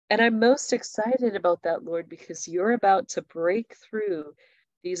 And I'm most excited about that, Lord, because you're about to break through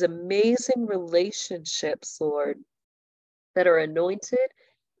these amazing relationships, Lord, that are anointed,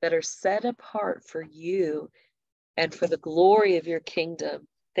 that are set apart for you and for the glory of your kingdom.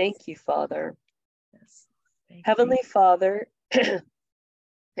 Thank you, Father. Yes. Heavenly Father,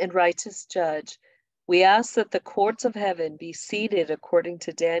 and righteous judge, we ask that the courts of heaven be seated according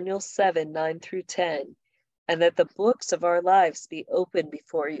to Daniel 7, 9-10, and that the books of our lives be opened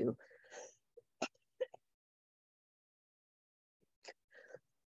before you.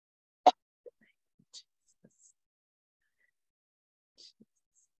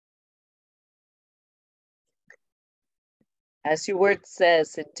 As your word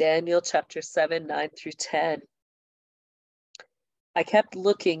says in Daniel chapter 7, 9-10, I kept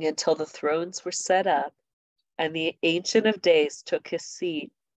looking until the thrones were set up, and the Ancient of Days took his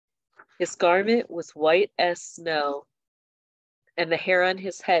seat. His garment was white as snow, and the hair on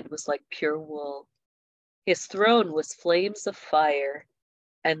his head was like pure wool. His throne was flames of fire,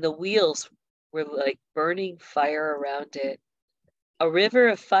 and the wheels were like burning fire around it. A river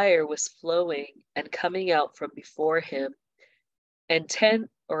of fire was flowing and coming out from before him, and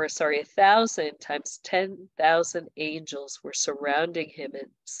 1,000 times 10,000 angels were surrounding him and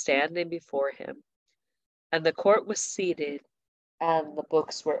standing before him. And the court was seated, and the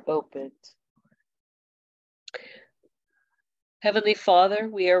books were opened. Heavenly Father,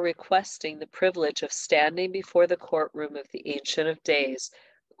 we are requesting the privilege of standing before the courtroom of the Ancient of Days,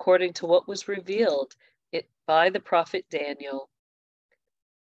 according to what was revealed by the prophet Daniel.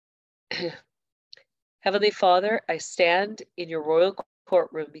 Heavenly Father, I stand in your royal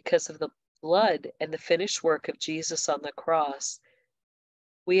courtroom because of the blood and the finished work of Jesus on the cross.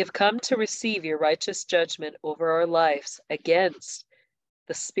 We have come to receive your righteous judgment over our lives against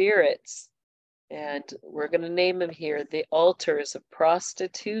the spirits, and we're going to name them here, the altars of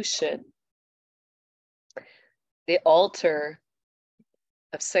prostitution, the altar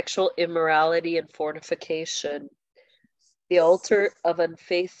of sexual immorality and fornication, the altar of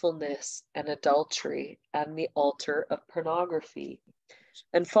unfaithfulness and adultery, and the altar of pornography.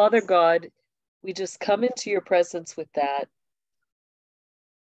 And Father God, we just come into your presence with that,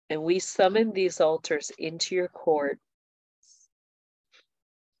 and we summon these altars into your court.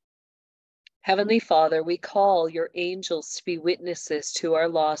 Heavenly Father, we call your angels to be witnesses to our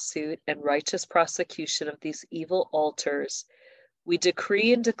lawsuit and righteous prosecution of these evil altars. We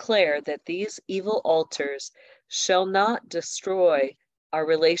decree and declare that these evil altars shall not destroy our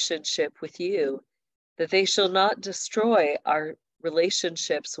relationship with you, that they shall not destroy our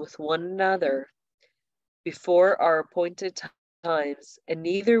relationships with one another before our appointed times, and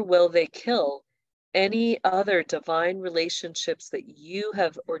neither will they kill any other divine relationships that you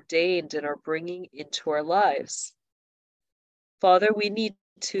have ordained and are bringing into our lives. Father, we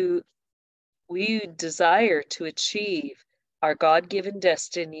desire to achieve our God-given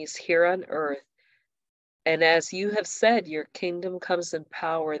destinies here on earth. And as you have said, your kingdom comes in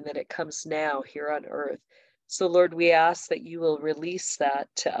power and that it comes now here on earth. So Lord, we ask that you will release that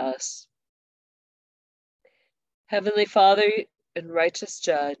to us. Heavenly Father and righteous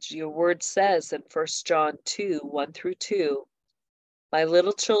Judge, your word says in 1 John 2, 1-2, my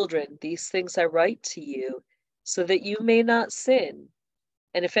little children, these things I write to you, so that you may not sin.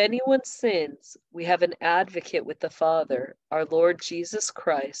 And if anyone sins, we have an advocate with the Father, our Lord Jesus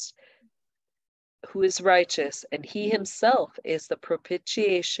Christ, who is righteous, and he himself is the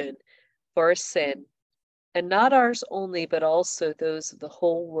propitiation for our sin, and not ours only, but also those of the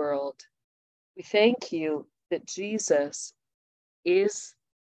whole world. We thank you that Jesus is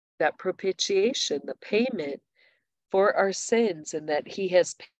that propitiation, the payment for our sins, and that he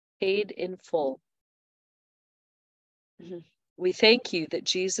has paid in full. We thank you that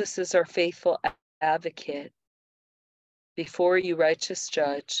Jesus is our faithful advocate before you, righteous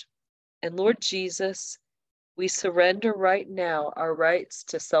Judge. And Lord Jesus, we surrender right now our rights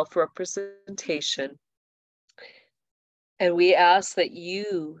to self-representation. And we ask that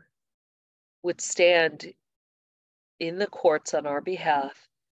you would stand in the courts on our behalf,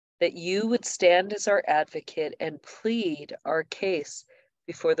 that you would stand as our advocate and plead our case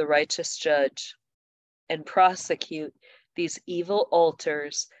before the righteous Judge and prosecute these evil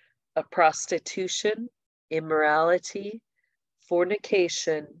altars of prostitution, immorality,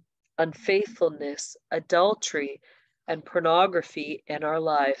 fornication, unfaithfulness, adultery, and pornography in our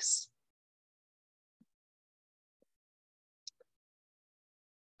lives.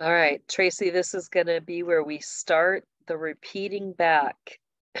 All right, Tracy, this is going to be where we start the repeating back.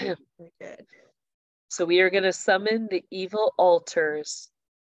 Good. So we are going to summon the evil altars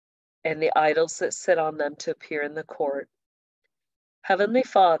and the idols that sit on them to appear in the court. Heavenly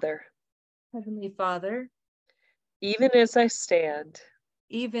Father, Heavenly Father, even as I stand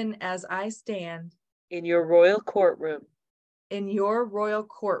in your royal courtroom,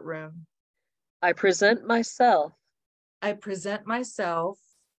 I present myself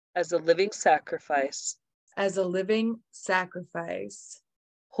as a living sacrifice,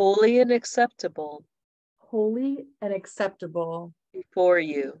 holy and acceptable before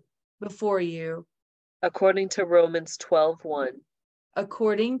you, according to Romans 12:1.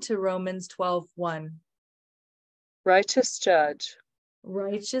 Righteous Judge,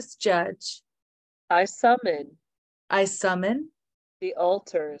 I summon the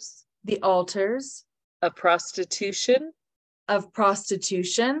altars of prostitution,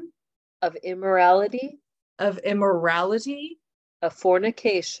 of immorality, of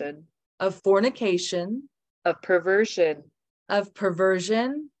fornication, of perversion,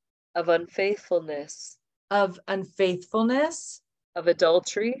 of unfaithfulness, of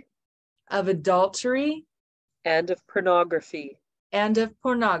adultery, and of pornography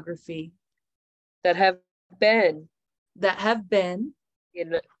that have been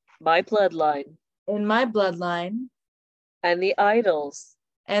in my bloodline, and the idols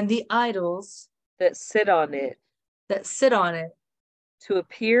that sit on it to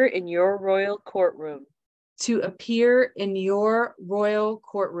appear in your royal courtroom to appear in your royal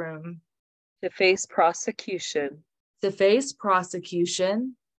courtroom, to face prosecution to face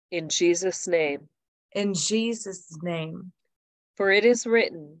prosecution in Jesus' name. in Jesus' name. For it is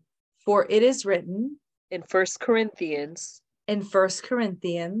written For it is written in 1 Corinthians in 1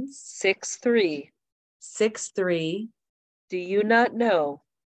 Corinthians 6:3, 6:3, do you not know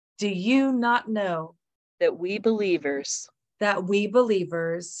do you not know that we believers that we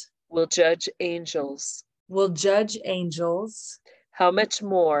believers will judge angels? will judge angels? How much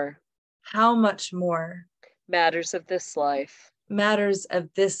more How much more matters of this life? matters of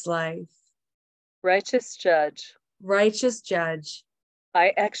this life? Righteous judge, Righteous judge,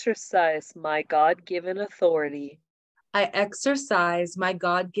 I exercise my God-given authority I exercise my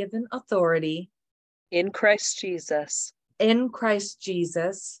God-given authority in Christ Jesus in Christ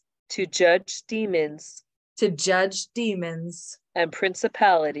Jesus to judge demons to judge demons and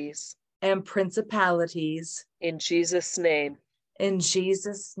principalities and principalities in Jesus' name. in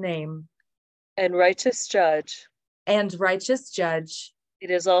Jesus' name. And righteous judge, And righteous judge,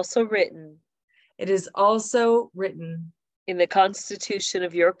 it is also written it is also written in the constitution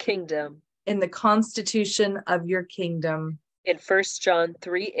of your kingdom, in the constitution of your kingdom, in 1 John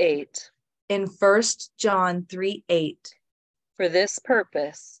 3:8. in 1 John 3:8. For this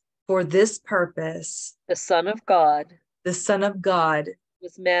purpose, For this purpose, the Son of God the Son of God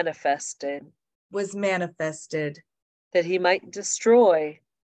was manifested, that he might destroy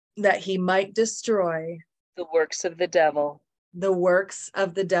that he might destroy the works of the devil. the works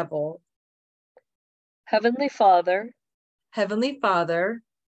of the devil. Heavenly Father, Heavenly Father,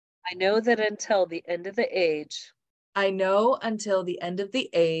 I know that until the end of the age I know until the end of the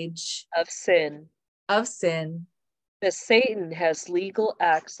age of sin, of sin that Satan has legal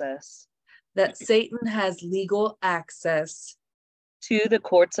access that Satan has legal access to the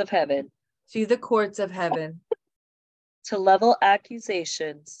courts of heaven to the courts of heaven to level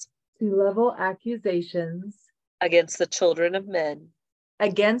accusations to level accusations against the children of men.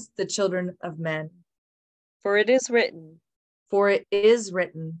 against the children of men. For it is written For it is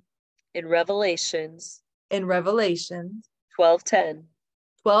written in Revelations in Revelation 12:10,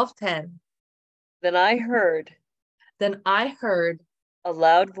 12:10, then I heard then I heard a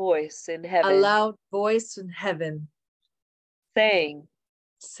loud voice in a heaven loud voice in heaven saying,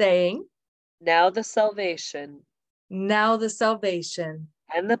 saying, now the salvation now the salvation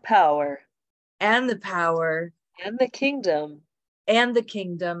and the power and the power and the kingdom, and the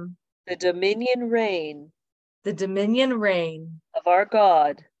kingdom, the dominion reign the dominion reign of our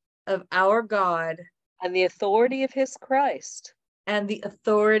God of our God and the authority of his Christ and the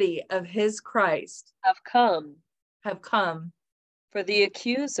authority of his Christ have come. have come. For the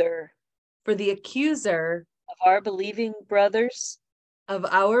accuser For the accuser of our believing brothers of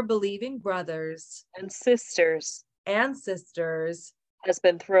our believing brothers and sisters and sisters has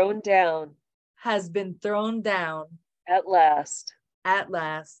been thrown down has been thrown down at last. at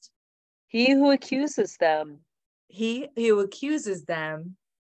last. He who accuses them He who accuses them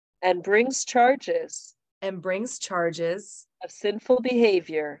and brings charges and brings charges of sinful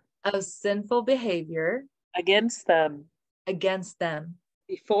behavior of sinful behavior against them against them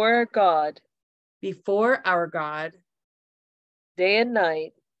before our God before our God day and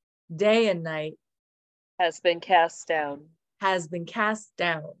night day and night has been cast down. has been cast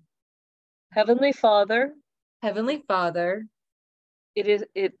down. Heavenly Father, Heavenly Father,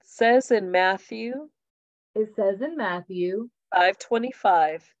 it says in Matthew it says in Matthew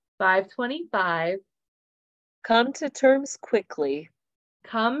 5:25, 5:25, come to terms quickly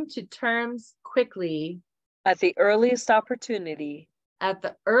come to terms quickly at the earliest opportunity at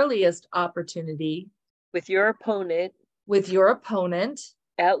the earliest opportunity with your opponent with your opponent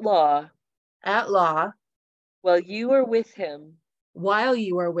at law at law while you are with him while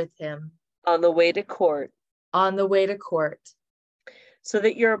you are with him on the way to court, on the way to court, so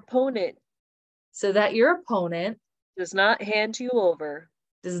that your opponent so that your opponent does not hand you over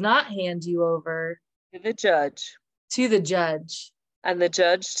does not hand you over to the judge to the judge and the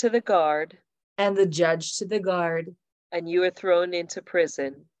judge to the guard, and the judge to the guard, and you are thrown into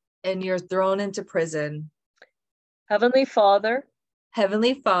prison. and you're thrown into prison. Heavenly Father,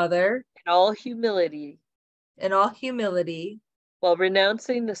 Heavenly Father, in all humility, in all humility, while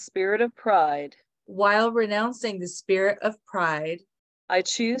renouncing the spirit of pride, while renouncing the spirit of pride, I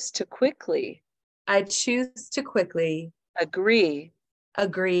choose to quickly agree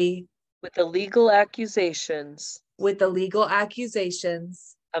agree with the legal accusations with the legal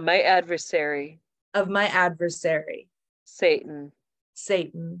accusations of my adversary, Satan.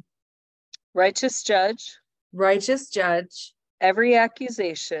 Satan. Righteous judge, Righteous judge, every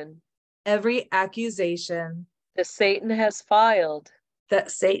accusation every accusation that Satan has filed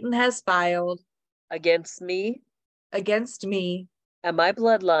against me against me and my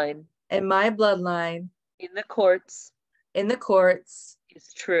bloodline and my bloodline in the courts in the courts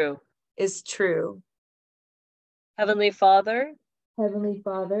is true. is true. Heavenly Father, Heavenly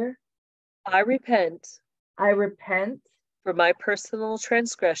Father, I repent I repent for my personal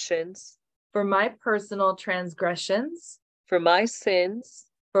transgressions, for my personal transgressions, for my sins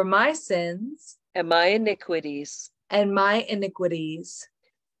for my sins and my iniquities, and my iniquities,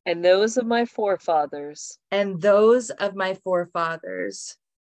 and those of my forefathers and those of my forefathers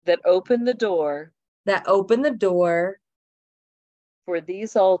that opened the door that open the door for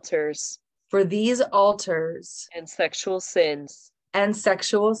these altars for these altars and sexual sins and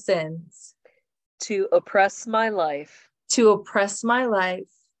sexual sins to oppress my life. to oppress my life.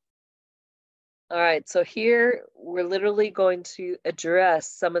 All right, so here we're literally going to address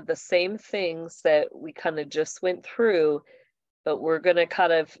some of the same things that we kind of just went through, but we're going to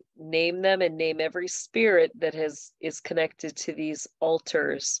kind of name them and name every spirit that is connected to these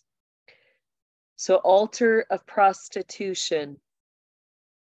altars. So, altar of prostitution.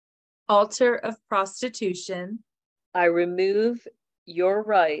 Altar of prostitution. I remove your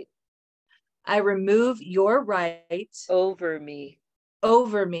right I remove your right over me.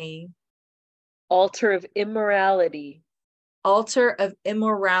 over me. Altar of immorality. Altar of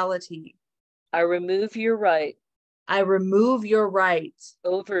immorality. I remove your right I remove your right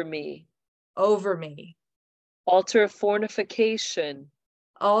over me. over me. Altar of fornication.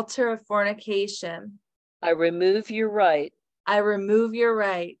 Altar of fornication. I remove your right I remove your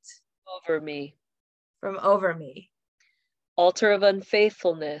right over me. from over me. Altar of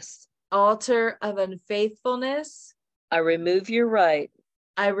unfaithfulness. Altar of unfaithfulness. I remove your right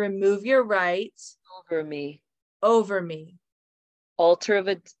I remove your right over me. over me. Altar of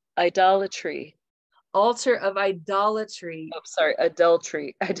idolatry. Altar of idolatry. Oh, sorry,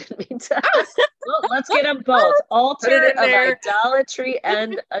 adultery. I didn't mean to. Well, let's get them both. Altar of there. idolatry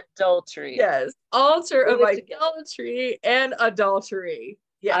and adultery. Yes. Altar of Put it idolatry and adultery.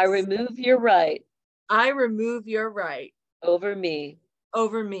 Yes. I remove your right I remove your right over me.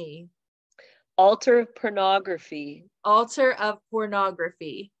 over me. Altar of pornography. Altar of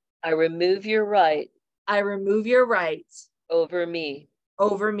pornography. I remove your right I remove your right over me.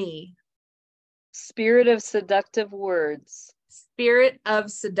 over me. Spirit of seductive words Spirit of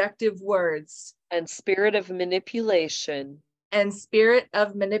seductive words and spirit of manipulation. and spirit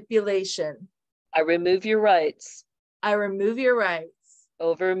of manipulation. I remove your rights I remove your rights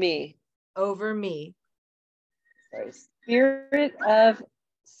over me. over me. Sorry. Spirit of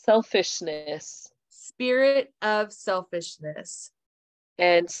selfishness Spirit of selfishness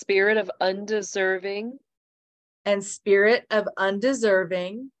and spirit of undeserving and spirit of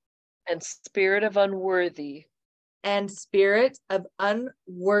undeserving and spirit of unworthy. and spirit of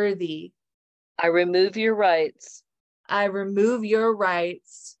unworthy. I remove your rights I remove your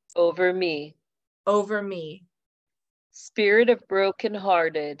rights over me. over me. Spirit of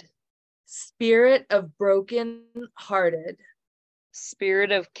brokenhearted. Spirit of broken-hearted.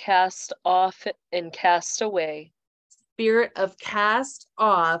 Spirit of cast off and cast away. Spirit of cast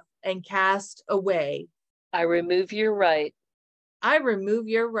off and cast away. I remove your right I remove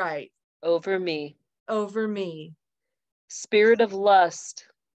your right over me. over me. Spirit of lust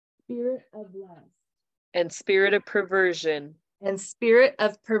Spirit of lust and spirit of perversion. and spirit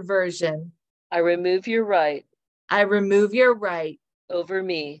of perversion. I remove your right I remove your right over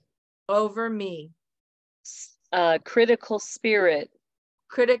me. over me. Critical spirit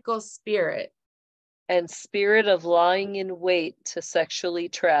Critical spirit and spirit of lying in wait to sexually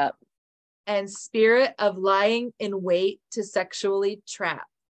trap. and spirit of lying in wait to sexually trap.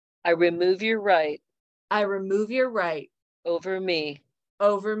 I remove your right I remove your right over me.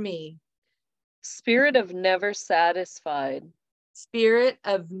 over me. Spirit of never satisfied Spirit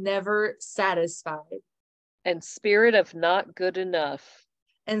of never satisfied and spirit of not good enough.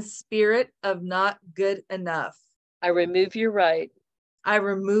 and spirit of not good enough. I remove your right I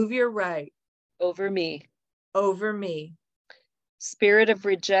remove your right over me. over me. Spirit of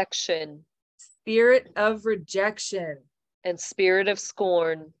rejection Spirit of rejection and spirit of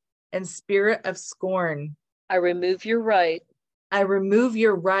scorn. and spirit of scorn. I remove your right I remove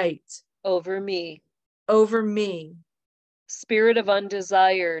your right over me. over me. Spirit of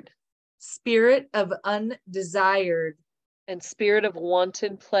undesired Spirit of undesired and spirit of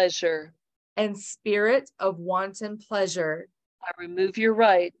wanton pleasure. and spirit of wanton pleasure. I remove your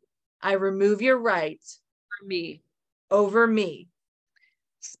right I remove your right over me. over me.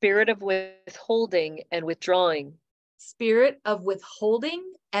 Spirit of withholding and withdrawing. Spirit of withholding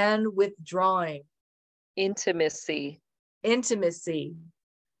and withdrawing. Intimacy. Intimacy.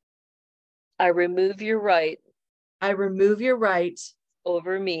 I remove your right I remove your right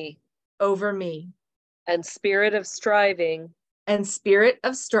over me. Over me. And spirit of striving. And spirit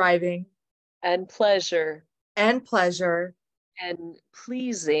of striving. And pleasure. And pleasure. And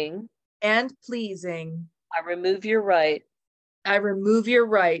pleasing. And pleasing. I remove your right. I remove your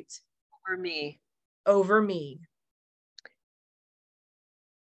right. Over me. Over me.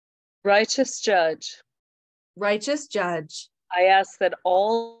 Righteous judge. Righteous judge. I ask that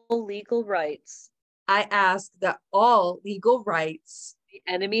all legal rights. I ask that all legal rights. The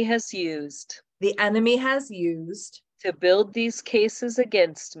enemy has used. The enemy has used. To build these cases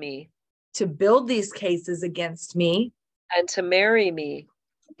against me. To build these cases against me. And to marry me.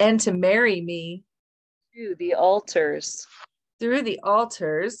 And to marry me. To the altars. Through the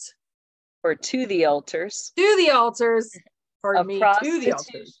altars. Or to the altars. To the altars. Pardon me. To the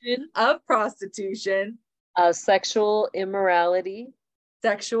altars. Of prostitution. Of sexual immorality.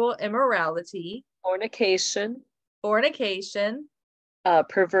 Sexual immorality. Fornication. Fornication.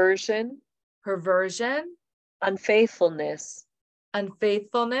 Perversion. Perversion. Unfaithfulness.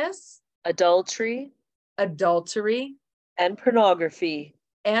 Unfaithfulness. Adultery. Adultery. And pornography.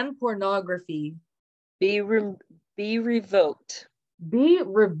 And pornography. Be revoked. Be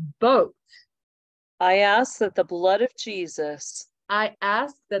revoked. I ask that the blood of Jesus. I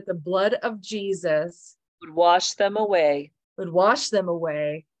ask that the blood of Jesus would wash them away. Would wash them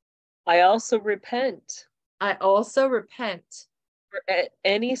away. I also repent. I also repent. For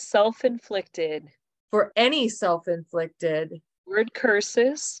any self-inflicted. For any self-inflicted. Word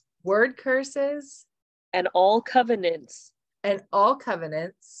curses. Word curses. And all covenants. And all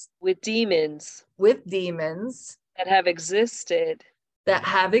covenants. With demons. With demons. That have existed. That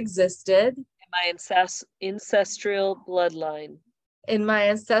have existed. In my ancestral bloodline. In my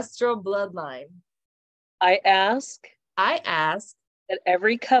ancestral bloodline. I ask that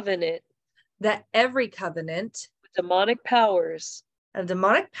every covenant. That every covenant. With demonic powers. And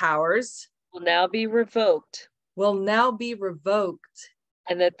demonic powers. Will now be revoked. Will now be revoked.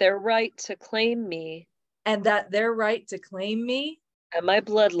 And that their right to claim me. And that their right to claim me. And my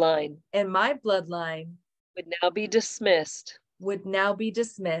bloodline. And my bloodline. Would now be dismissed. Would now be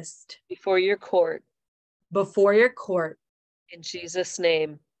dismissed. Before your court. Before your court. In Jesus'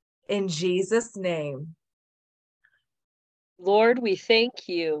 name. In Jesus' name. Lord, we thank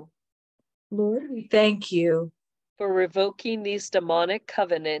you. Lord, we thank you. For revoking these demonic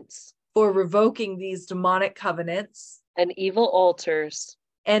covenants. For revoking these demonic covenants. And evil altars.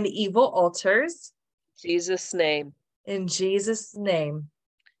 And evil altars. In Jesus' name. In Jesus' name.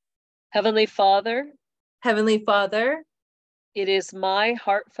 Heavenly Father. Heavenly Father. It is my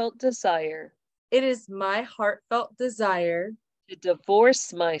heartfelt desire. It is my heartfelt desire. To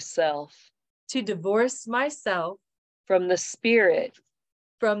divorce myself. To divorce myself. From the spirit.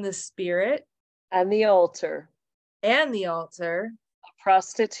 From the spirit. And the altar. And the altar. Of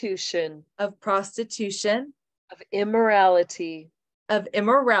prostitution. Of prostitution. Of immorality. Of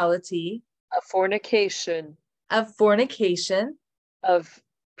immorality. Of fornication. Of fornication. Of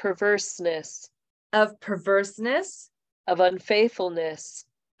perverseness. Of perverseness. Of unfaithfulness.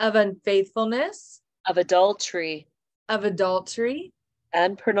 Of unfaithfulness. Of adultery. Of adultery.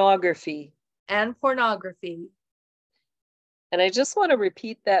 And pornography. And pornography. And I just want to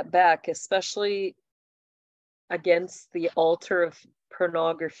repeat that back, especially against the altar of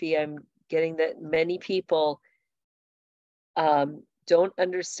pornography. I'm getting that many people don't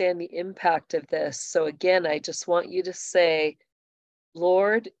understand the impact of this. So again, I just want you to say,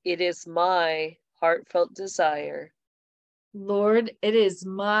 Lord, it is my heartfelt desire. Lord, it is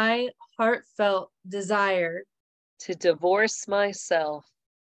my heartfelt desire. To divorce myself.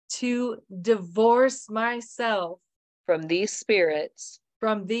 To divorce myself. From these spirits.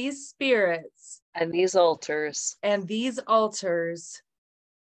 From these spirits. And these altars. And these altars.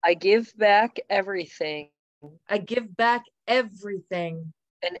 I give back everything. I give back everything.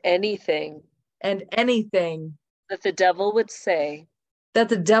 And anything. And anything. That the devil would say. That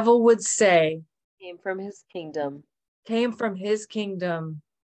the devil would say. Came from his kingdom. Came from his kingdom.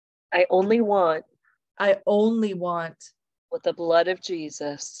 I only want. I only want. What the blood of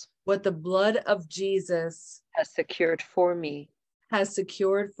Jesus. What the blood of Jesus. Has secured for me. Has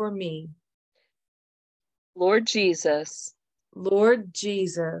secured for me. Lord Jesus. Lord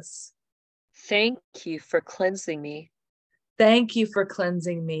Jesus. Thank you for cleansing me. Thank you for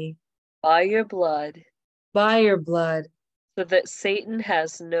cleansing me. By your blood. By your blood. So that Satan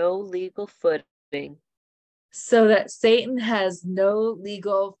has no legal footing. So that Satan has no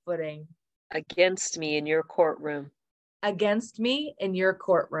legal footing. Against me in your courtroom. against me in your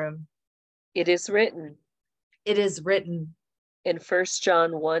courtroom. It is written It is written in 1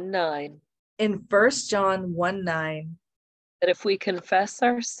 John 1:9 in 1 John 1:9 that if we confess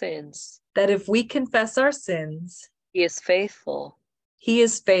our sins, that if we confess our sins, he is faithful he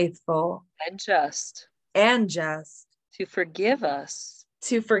is faithful and just and just to forgive us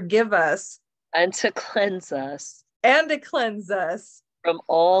to forgive us and to cleanse us and to cleanse us from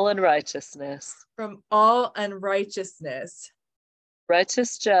all unrighteousness. from all unrighteousness.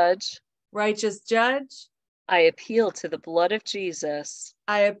 Righteous judge, Righteous judge, I appeal to the blood of Jesus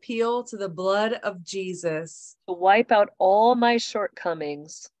I appeal to the blood of Jesus to wipe out all my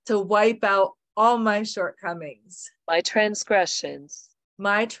shortcomings, to wipe out all my shortcomings, my transgressions,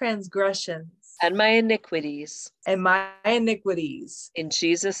 my transgressions, and my iniquities. and my iniquities. In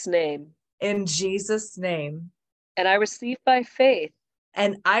Jesus' name. In Jesus' name. And I receive by faith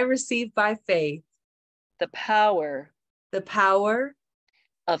And I receive by faith the power the power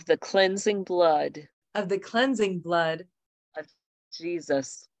of the cleansing blood of the cleansing blood of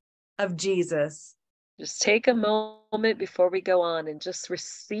Jesus. of Jesus. Just take a moment before we go on and just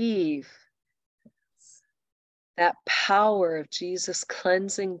receive that power of Jesus'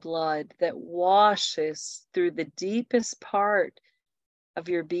 cleansing blood that washes through the deepest part of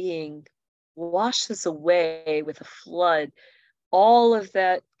your being, washes away with a flood all of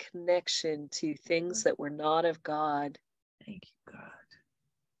that connection to things that were not of God. Thank you, God.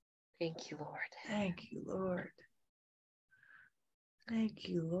 Thank you, Lord. Thank you, Lord. Thank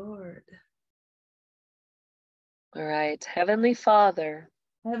you, Lord. All right. Heavenly Father,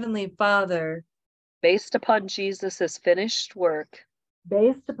 Heavenly Father, based upon Jesus' finished work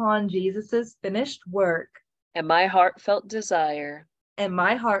based upon Jesus's finished work and my heartfelt desire and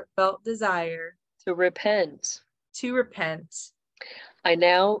my heartfelt desire to repent, I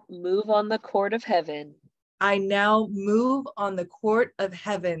now move on the court of heaven I now move on the court of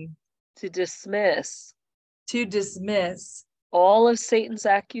heaven to dismiss all of Satan's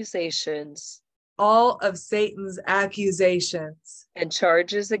accusations all of Satan's accusations and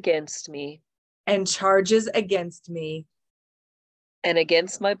charges against me and charges against me and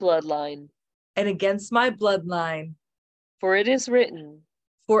against my bloodline. and against my bloodline. For it is written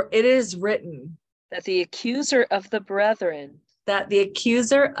For it is written that the accuser of the brethren that the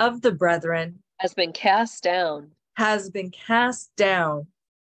accuser of the brethren has been cast down. has been cast down.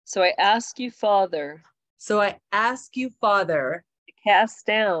 So I ask you, Father, So I ask you, Father,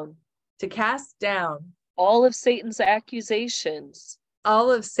 to cast down all of Satan's accusations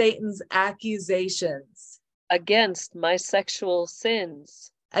all of Satan's accusations against my sexual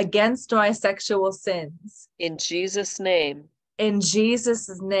sins. Against my sexual sins. In Jesus' name. In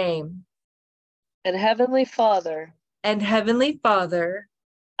Jesus' name. And Heavenly Father,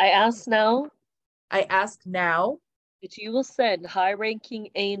 I ask now that you will send high-ranking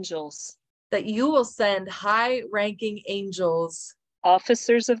angels, that you will send high-ranking angels,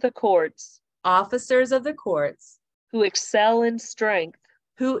 officers of the courts, who excel in strength,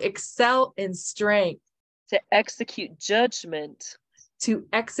 to execute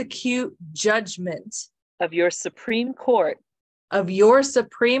judgment of your Supreme Court, and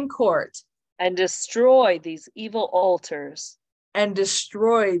destroy these evil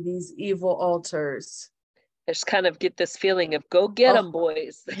altars. I just kind of get this feeling of go get them,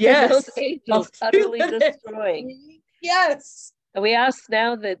 boys. Yes. Those angels utterly destroying. Yes. And we ask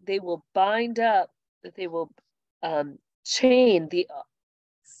now that they will bind up, that they will chain the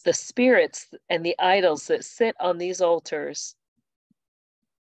spirits and the idols that sit on these altars.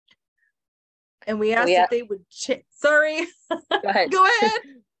 And we ask that they would sorry. Go ahead. Go ahead.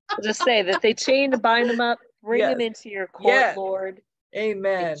 I'll just say that they chain to bind them up, bring them into your court, Lord.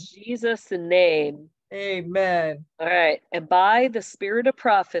 Amen. In Jesus' name. Amen. All right. And by the spirit of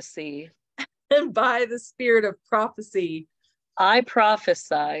prophecy. And by the spirit of prophecy. I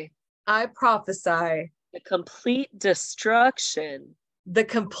prophesy. The complete destruction.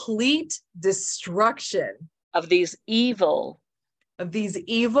 Of these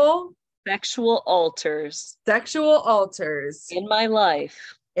evil. Sexual altars. In my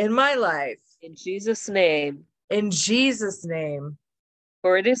life. In Jesus' name.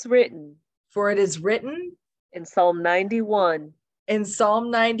 For it is written. In Psalm 91.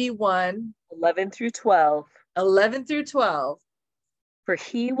 11 through 12. For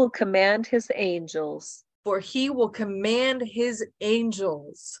he will command his angels.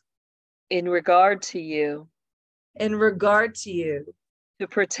 In regard to you. To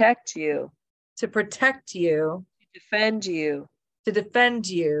protect you. To defend you.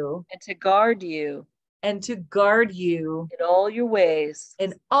 And to guard you. In all your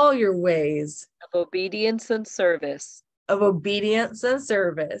ways. Of obedience and service. of obedience and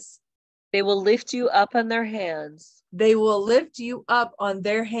service. They will lift you up on their hands, They will lift you up on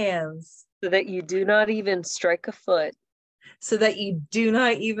their hands, so that you do not even strike a foot so that you do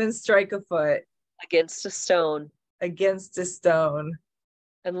not even strike a foot against a stone. against a stone.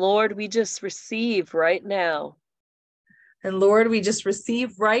 And Lord, we just receive right now And Lord, we just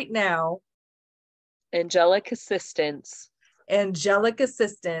receive right now angelic assistance angelic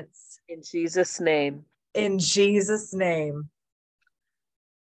assistance in Jesus' name. in Jesus' name.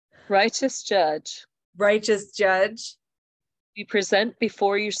 Righteous Judge, Righteous Judge, we present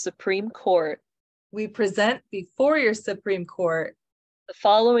before your Supreme Court we present before your Supreme Court the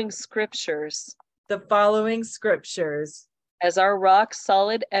following scriptures the following scriptures as our rock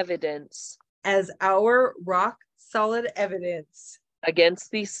solid evidence as our rock solid evidence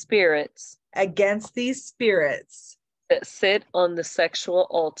against these spirits against these spirits that sit on the sexual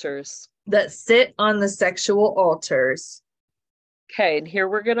altars. that sit on the sexual altars. Okay, and here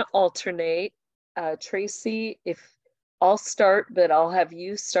we're going to alternate. Tracy, if I'll start, but I'll have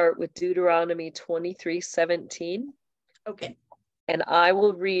you start with Deuteronomy 23:17. Okay. And I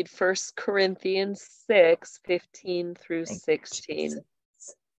will read 1 Corinthians 6:15 through 16.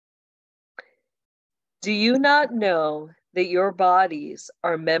 Do you not know that your bodies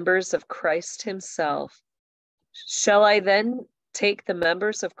are members of Christ himself? Shall I then take the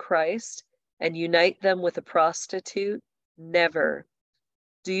members of Christ and unite them with a prostitute? Never.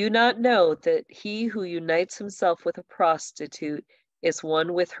 Do you not know that he who unites himself with a prostitute is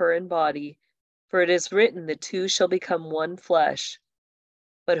one with her in body? For it is written, the two shall become one flesh.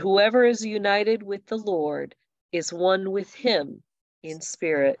 But whoever is united with the Lord is one with him in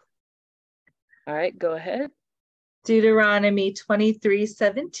spirit. All right, go ahead. Deuteronomy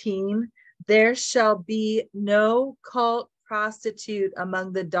 23:17. There shall be no cult prostitute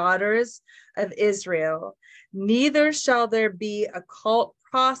among the daughters of Israel, neither shall there be a cult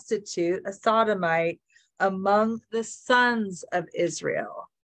prostitute, a sodomite, among the sons of Israel.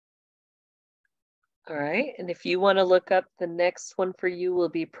 All right, and if you want to look up, the next one for you will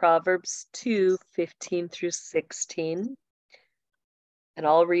be Proverbs 2:15 through 16. And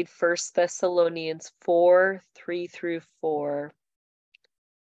I'll read 1 Thessalonians 4:3 through 4.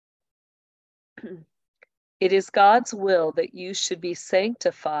 It is God's will that you should be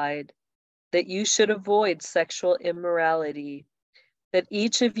sanctified, that you should avoid sexual immorality, that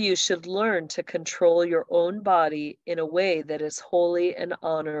each of you should learn to control your own body in a way that is holy and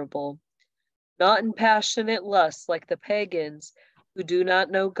honorable, not in passionate lust like the pagans who do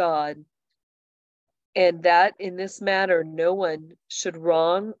not know God, and that in this matter no one should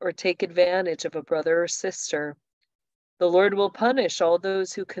wrong or take advantage of a brother or sister. The Lord will punish all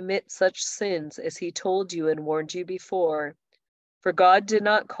those who commit such sins as he told you and warned you before. For God did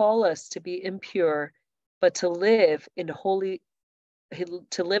not call us to be impure, but to live a holy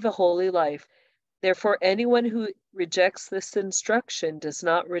life. Therefore, anyone who rejects this instruction does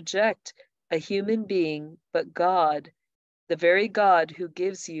not reject a human being, but God, the very God who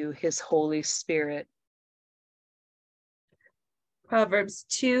gives you his Holy Spirit. Proverbs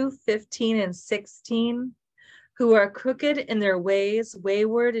 2:15 and 16. Who are crooked in their ways,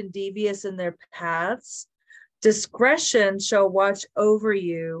 wayward and devious in their paths. Discretion shall watch over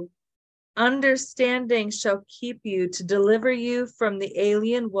you. Understanding shall keep you to deliver you from the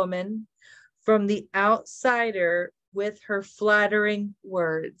alien woman, from the outsider with her flattering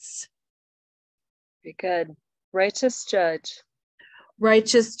words. Very good. Righteous Judge.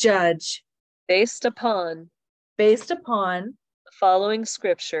 Righteous Judge. Based upon the following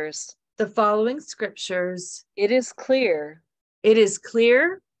scriptures. The following scriptures. It is clear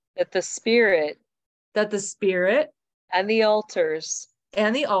that the spirit and the altars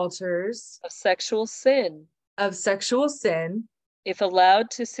of sexual sin, if allowed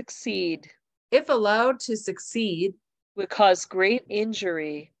to succeed, would cause great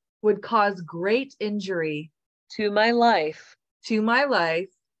injury to my life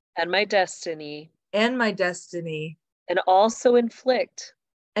and my destiny, and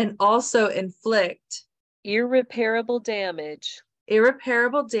also inflict irreparable damage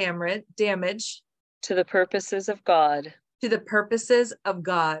to the purposes of God.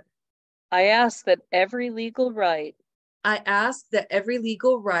 I ask that every legal right,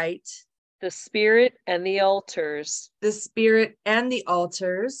 the spirit and the altars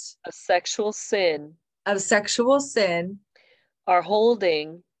of sexual sin are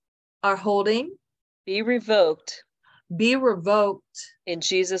holding be revoked in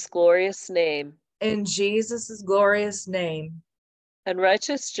Jesus' glorious name. In Jesus' glorious name. And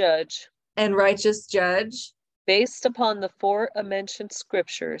righteous Judge, based upon the forementioned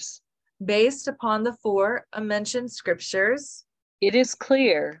scriptures, based upon the four mentioned scriptures, it is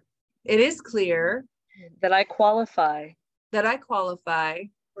clear it is clear that I qualify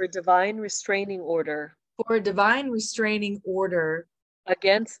for a divine restraining order for a divine restraining order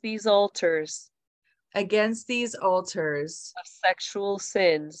against these altars of sexual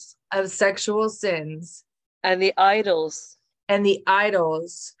sins sexual sins and the idols and the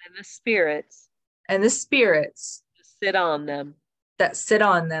idols and the spirits and the spirits that sit on them. that sit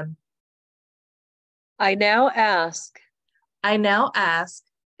on them. I now ask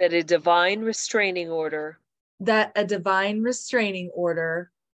that a divine restraining order a divine restraining order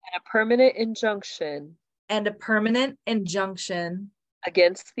and a permanent injunction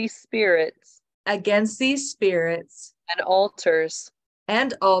against these spirits and altars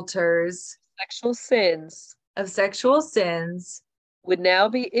sexual sins of sexual sins would now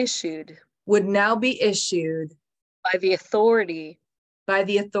be issued would now be issued by the authority by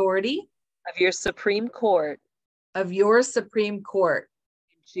the authority of your Supreme Court. Of your Supreme Court.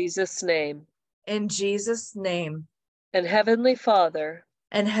 In Jesus' name. In Jesus' name. And Heavenly Father.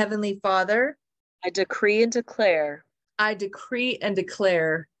 And Heavenly Father. I decree and declare. I decree and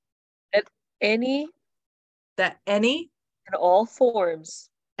declare. That any. And all forms.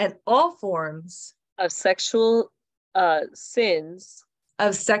 And all forms. Of sexual sins.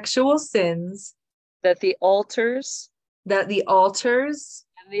 Of sexual sins. That the altars.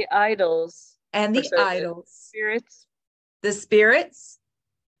 And the idols. And the idols. The spirits.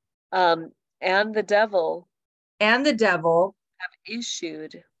 And the devil. And the devil.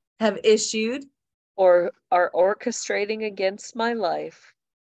 Have issued. Or are orchestrating against my life.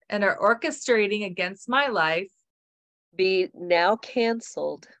 And are orchestrating against my life. Be now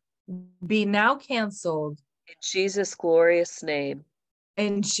canceled. Be now canceled. In Jesus' glorious name.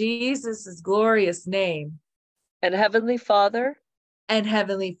 In Jesus' glorious name. And Heavenly Father. And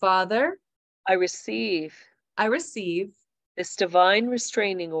Heavenly Father. I receive this divine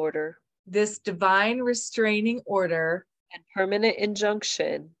restraining order. This divine restraining order. And permanent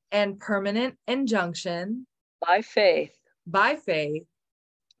injunction. By faith.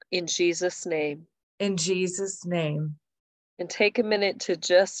 In Jesus' name. In Jesus' name. And take a minute to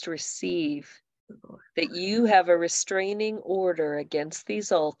just receive that you have a restraining order against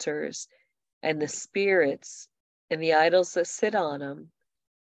these altars and the spirits and the idols that sit on them.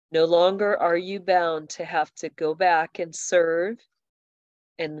 No longer are you bound to have to go back and serve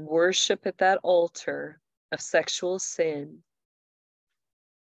and worship at that altar of sexual sin.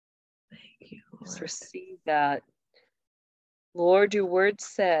 Thank you, Lord. Just receive that. Lord, your word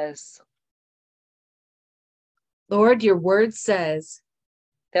says. Lord, your word says.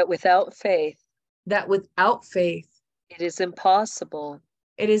 That without faith. It is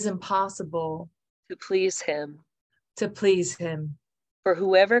impossible. To please him. For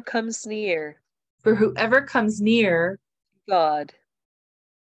whoever comes near. God.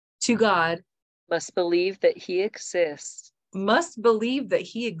 To God. Must believe that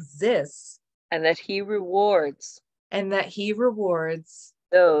he exists. And that he rewards.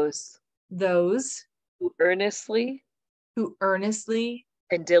 Those. Who earnestly.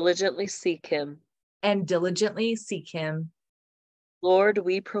 And diligently seek him. Lord,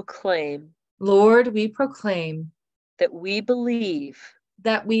 we proclaim. That we believe.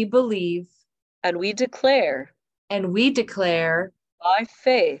 And we declare. By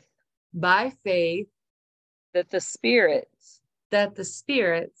faith. That the spirits.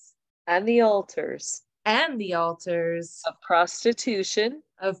 And the altars. Of prostitution.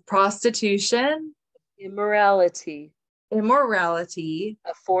 Immorality.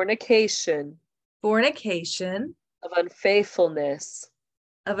 Of fornication. Of unfaithfulness.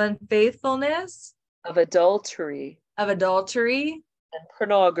 Of adultery.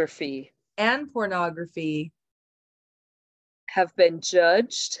 And pornography. Have been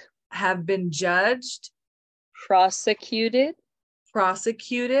judged. Prosecuted.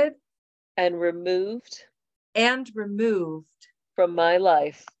 And removed. From my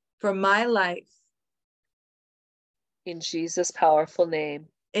life. In Jesus' powerful name.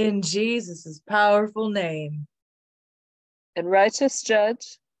 In Jesus' powerful name. And righteous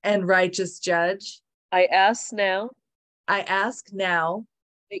judge. I ask now.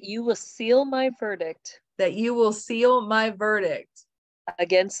 That you will seal my verdict.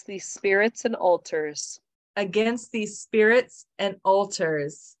 Against these spirits and altars.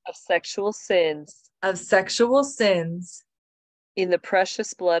 Of sexual sins. In the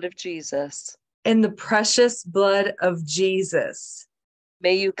precious blood of Jesus.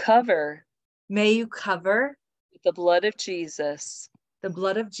 May you cover. With the blood of Jesus.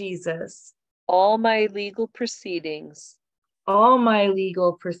 All my legal proceedings. all my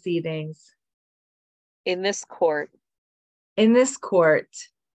legal proceedings in this court. in this court.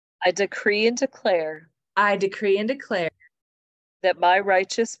 I decree and declare I decree and declare that my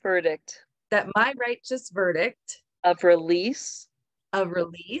righteous verdict that my righteous verdict of release of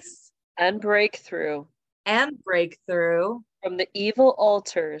release and breakthrough and breakthrough from the evil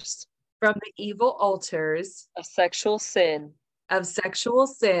altars from the evil altars of sexual sin of sexual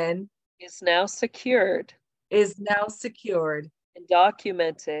sin is now secured is now secured and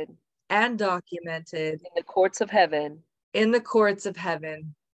documented and documented in the courts of heaven. in the courts of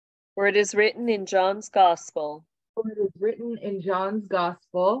heaven. For it is written in John's Gospel, For it is written in John's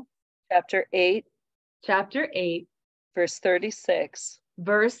Gospel, chapter 8, chapter 8, verse 36,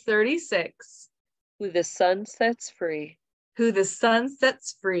 verse 36, who the Son sets free who the Son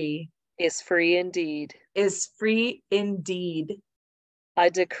sets free is free indeed. is free indeed. I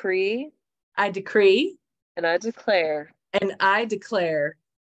decree I decree and I declare and I declare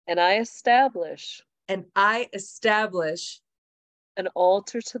and I establish and I establish an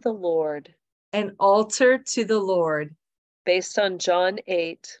altar to the Lord an altar to the Lord based on John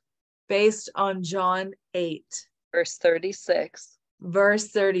 8, based on John 8, verse 36, verse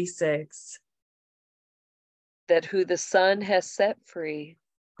 36, that who the Son has set free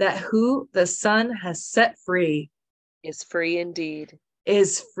that who the Son has set free is free indeed.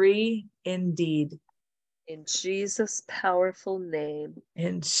 is free indeed. In Jesus' powerful name.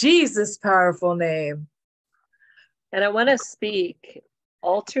 In Jesus' powerful name. And I want to speak.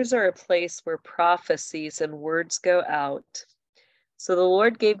 Altars are a place where prophecies and words go out. So the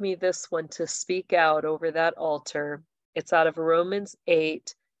Lord gave me this one to speak out over that altar. It's out of Romans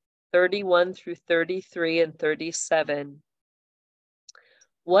 8, 31 through 33 and 37.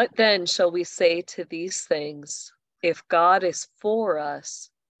 What then shall we say to these things? If God is for us,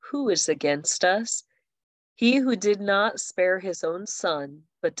 who is against us? He who did not spare his own son,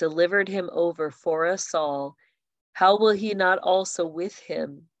 but delivered him over for us all, how will he not also with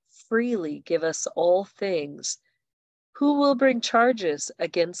him freely give us all things? Who will bring charges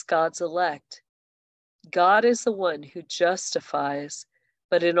against God's elect? God is the one who justifies,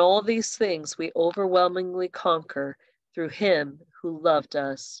 but in all these things we overwhelmingly conquer through him who loved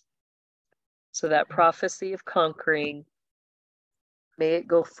us. So that prophecy of conquering, may it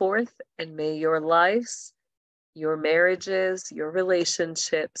go forth, and may your lives, your marriages, your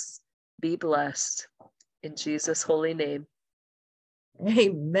relationships be blessed. In Jesus' holy name.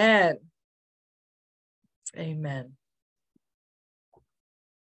 Amen. Amen.